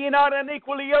 "Be ye not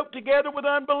unequally yoked together with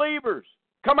unbelievers.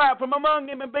 Come out from among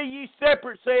them and be ye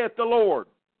separate, saith the Lord.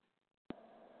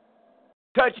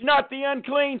 Touch not the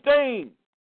unclean thing."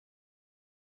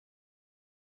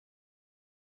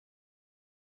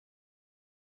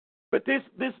 But this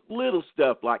little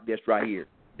stuff like this right here,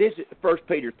 this is 1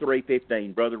 Peter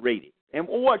 3:15, brother, read it. And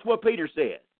watch what Peter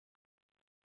says.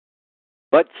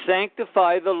 "But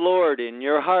sanctify the Lord in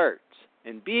your hearts,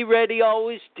 and be ready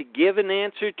always to give an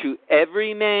answer to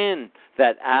every man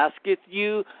that asketh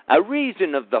you a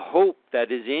reason of the hope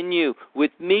that is in you,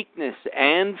 with meekness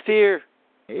and fear."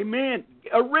 Amen.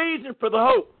 A reason for the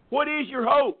hope. What is your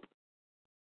hope?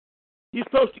 You're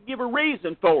supposed to give a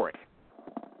reason for it.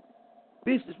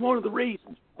 This is one of the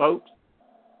reasons, folks.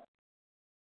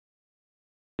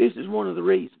 This is one of the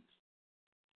reasons.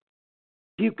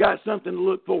 You've got something to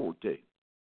look forward to.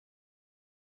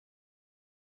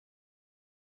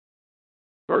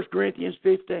 1 Corinthians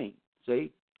 15,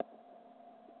 see?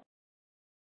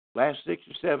 Last 6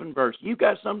 or 7 verses. You've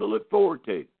got something to look forward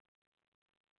to.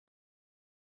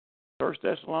 1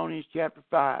 Thessalonians chapter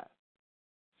 5.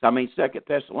 2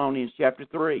 Thessalonians chapter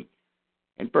 3.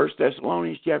 And 1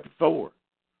 Thessalonians chapter 4.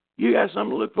 You got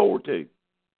something to look forward to.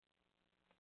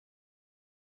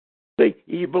 See,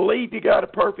 you believe you got a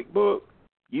perfect book.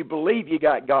 You believe you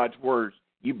got God's words.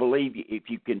 You believe if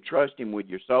you can trust Him with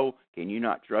your soul, can you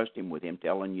not trust Him with Him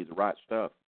telling you the right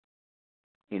stuff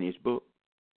in His book?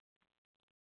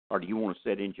 Or do you want to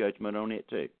set in judgment on it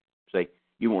too? See,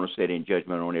 you want to set in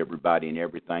judgment on everybody and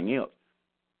everything else.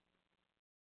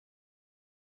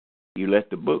 You let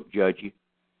the book judge you,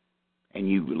 and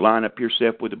you line up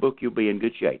yourself with the book, you'll be in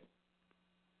good shape.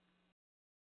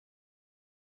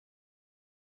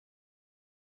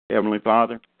 Heavenly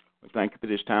Father, we thank you for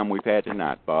this time we've had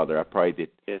tonight, Father. I pray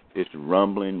that this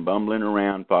bumbling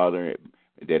around, Father,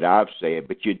 that I've said,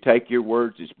 but you'd take your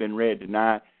words that's been read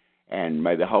tonight, and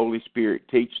may the Holy Spirit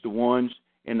teach the ones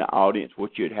in the audience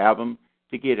what you'd have them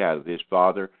to get out of this,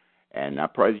 Father. And I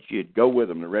pray that you'd go with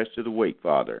them the rest of the week,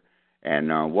 Father,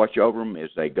 and watch over them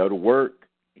as they go to work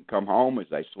and come home, as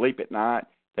they sleep at night.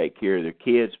 Take care of their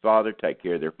kids, Father. Take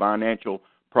care of their financial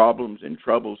problems and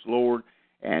troubles, Lord,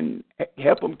 and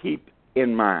help them keep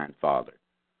in mind, Father,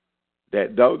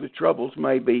 that though the troubles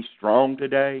may be strong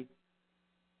today,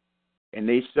 and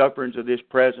these sufferings of this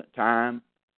present time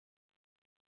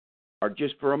are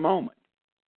just for a moment,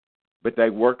 but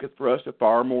they worketh for us a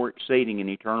far more exceeding and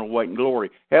eternal weight and glory.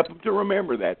 Help them to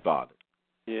remember that, Father.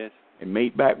 Yes. And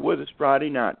meet back with us Friday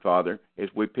night, Father,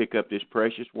 as we pick up this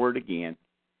precious word again.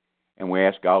 And we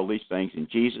ask all these things in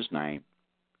Jesus' name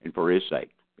and for His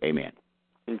sake. Amen.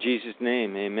 In Jesus'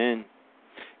 name, amen.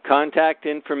 Contact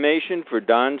information for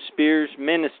Don Spears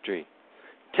Ministry.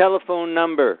 Telephone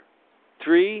number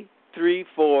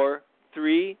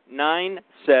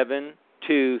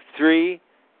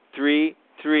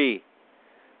 334-397-2333.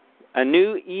 A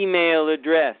new email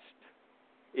address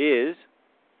is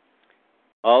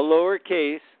all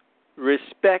lowercase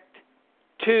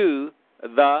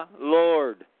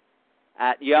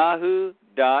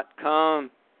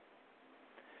respect2thelord@yahoo.com.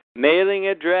 Mailing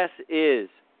address is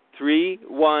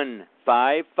 314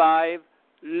 55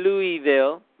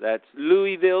 Louisville. That's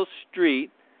Louisville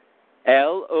Street,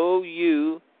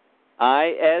 Louisville,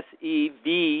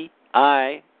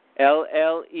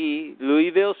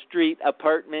 Louisville Street,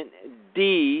 apartment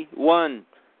D1,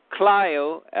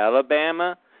 Clio,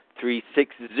 Alabama,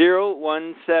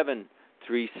 36017.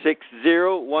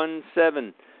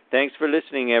 36017. Thanks for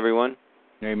listening, everyone.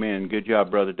 Amen. Good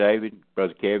job, Brother David.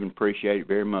 Brother Kevin, appreciate it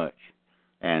very much.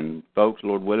 And, folks,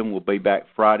 Lord willing, we'll be back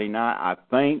Friday night. I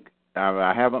think,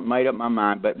 I haven't made up my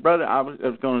mind, but, brother, I was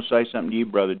going to say something to you,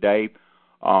 Brother Dave.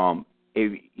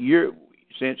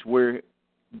 Since we're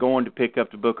going to pick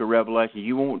up the book of Revelation,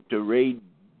 you want to read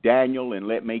Daniel and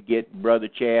let me get Brother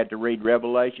Chad to read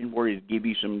Revelation, where he'll give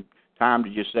you some time to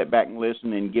just sit back and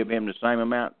listen and give him the same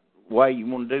amount way you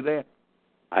want to do that?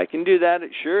 I can do that,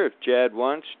 sure, if Chad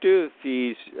wants to. If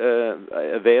he's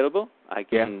available, I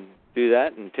can do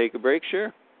that and take a break,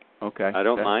 sure. Okay. I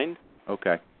don't mind.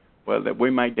 Okay. Well, we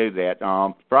may do that.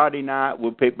 Friday night,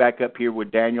 we'll pick back up here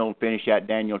with Daniel and finish out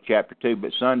Daniel chapter 2,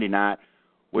 but Sunday night,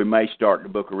 we may start the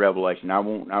book of Revelation. I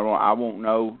won't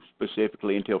know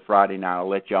specifically until Friday night. I'll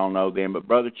let y'all know then. But,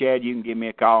 Brother Chad, you can give me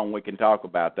a call and we can talk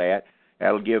about that.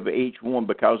 That'll give each one,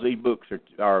 because these books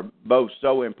are both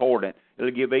so important, it'll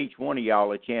give each one of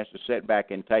y'all a chance to sit back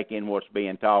and take in what's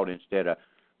being taught instead of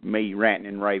me ranting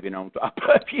and raving on top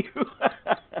of you.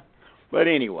 But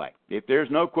anyway, if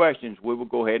there's no questions, we will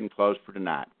go ahead and close for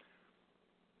tonight.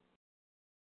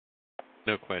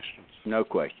 No questions. No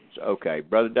questions. Okay.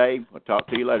 Brother Dave, I'll talk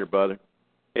to you later, brother.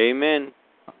 Amen.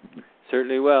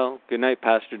 Certainly will. Good night,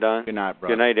 Pastor Don. Good night,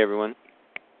 brother. Good night, everyone.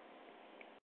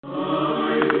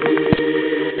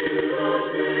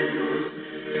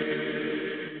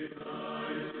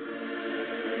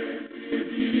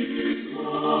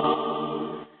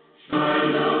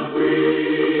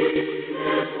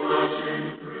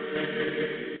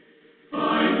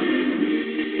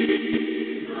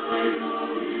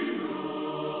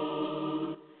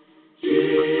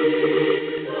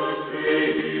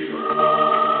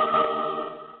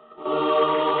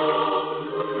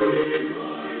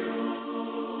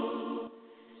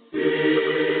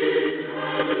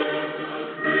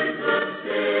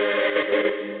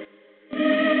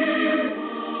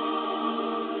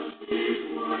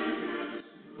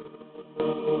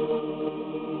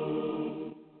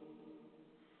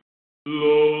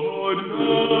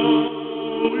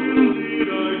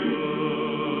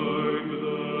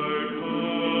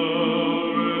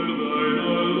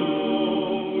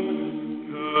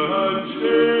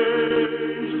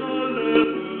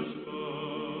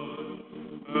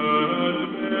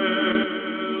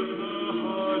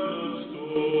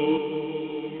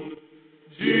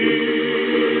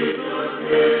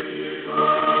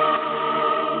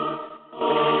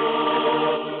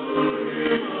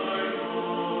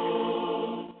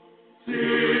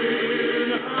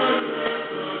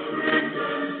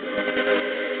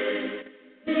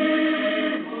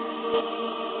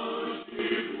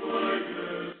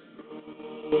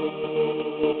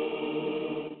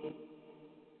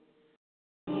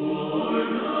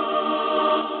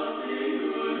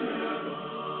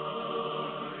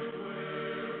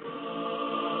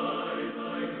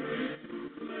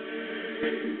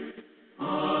 Thank you.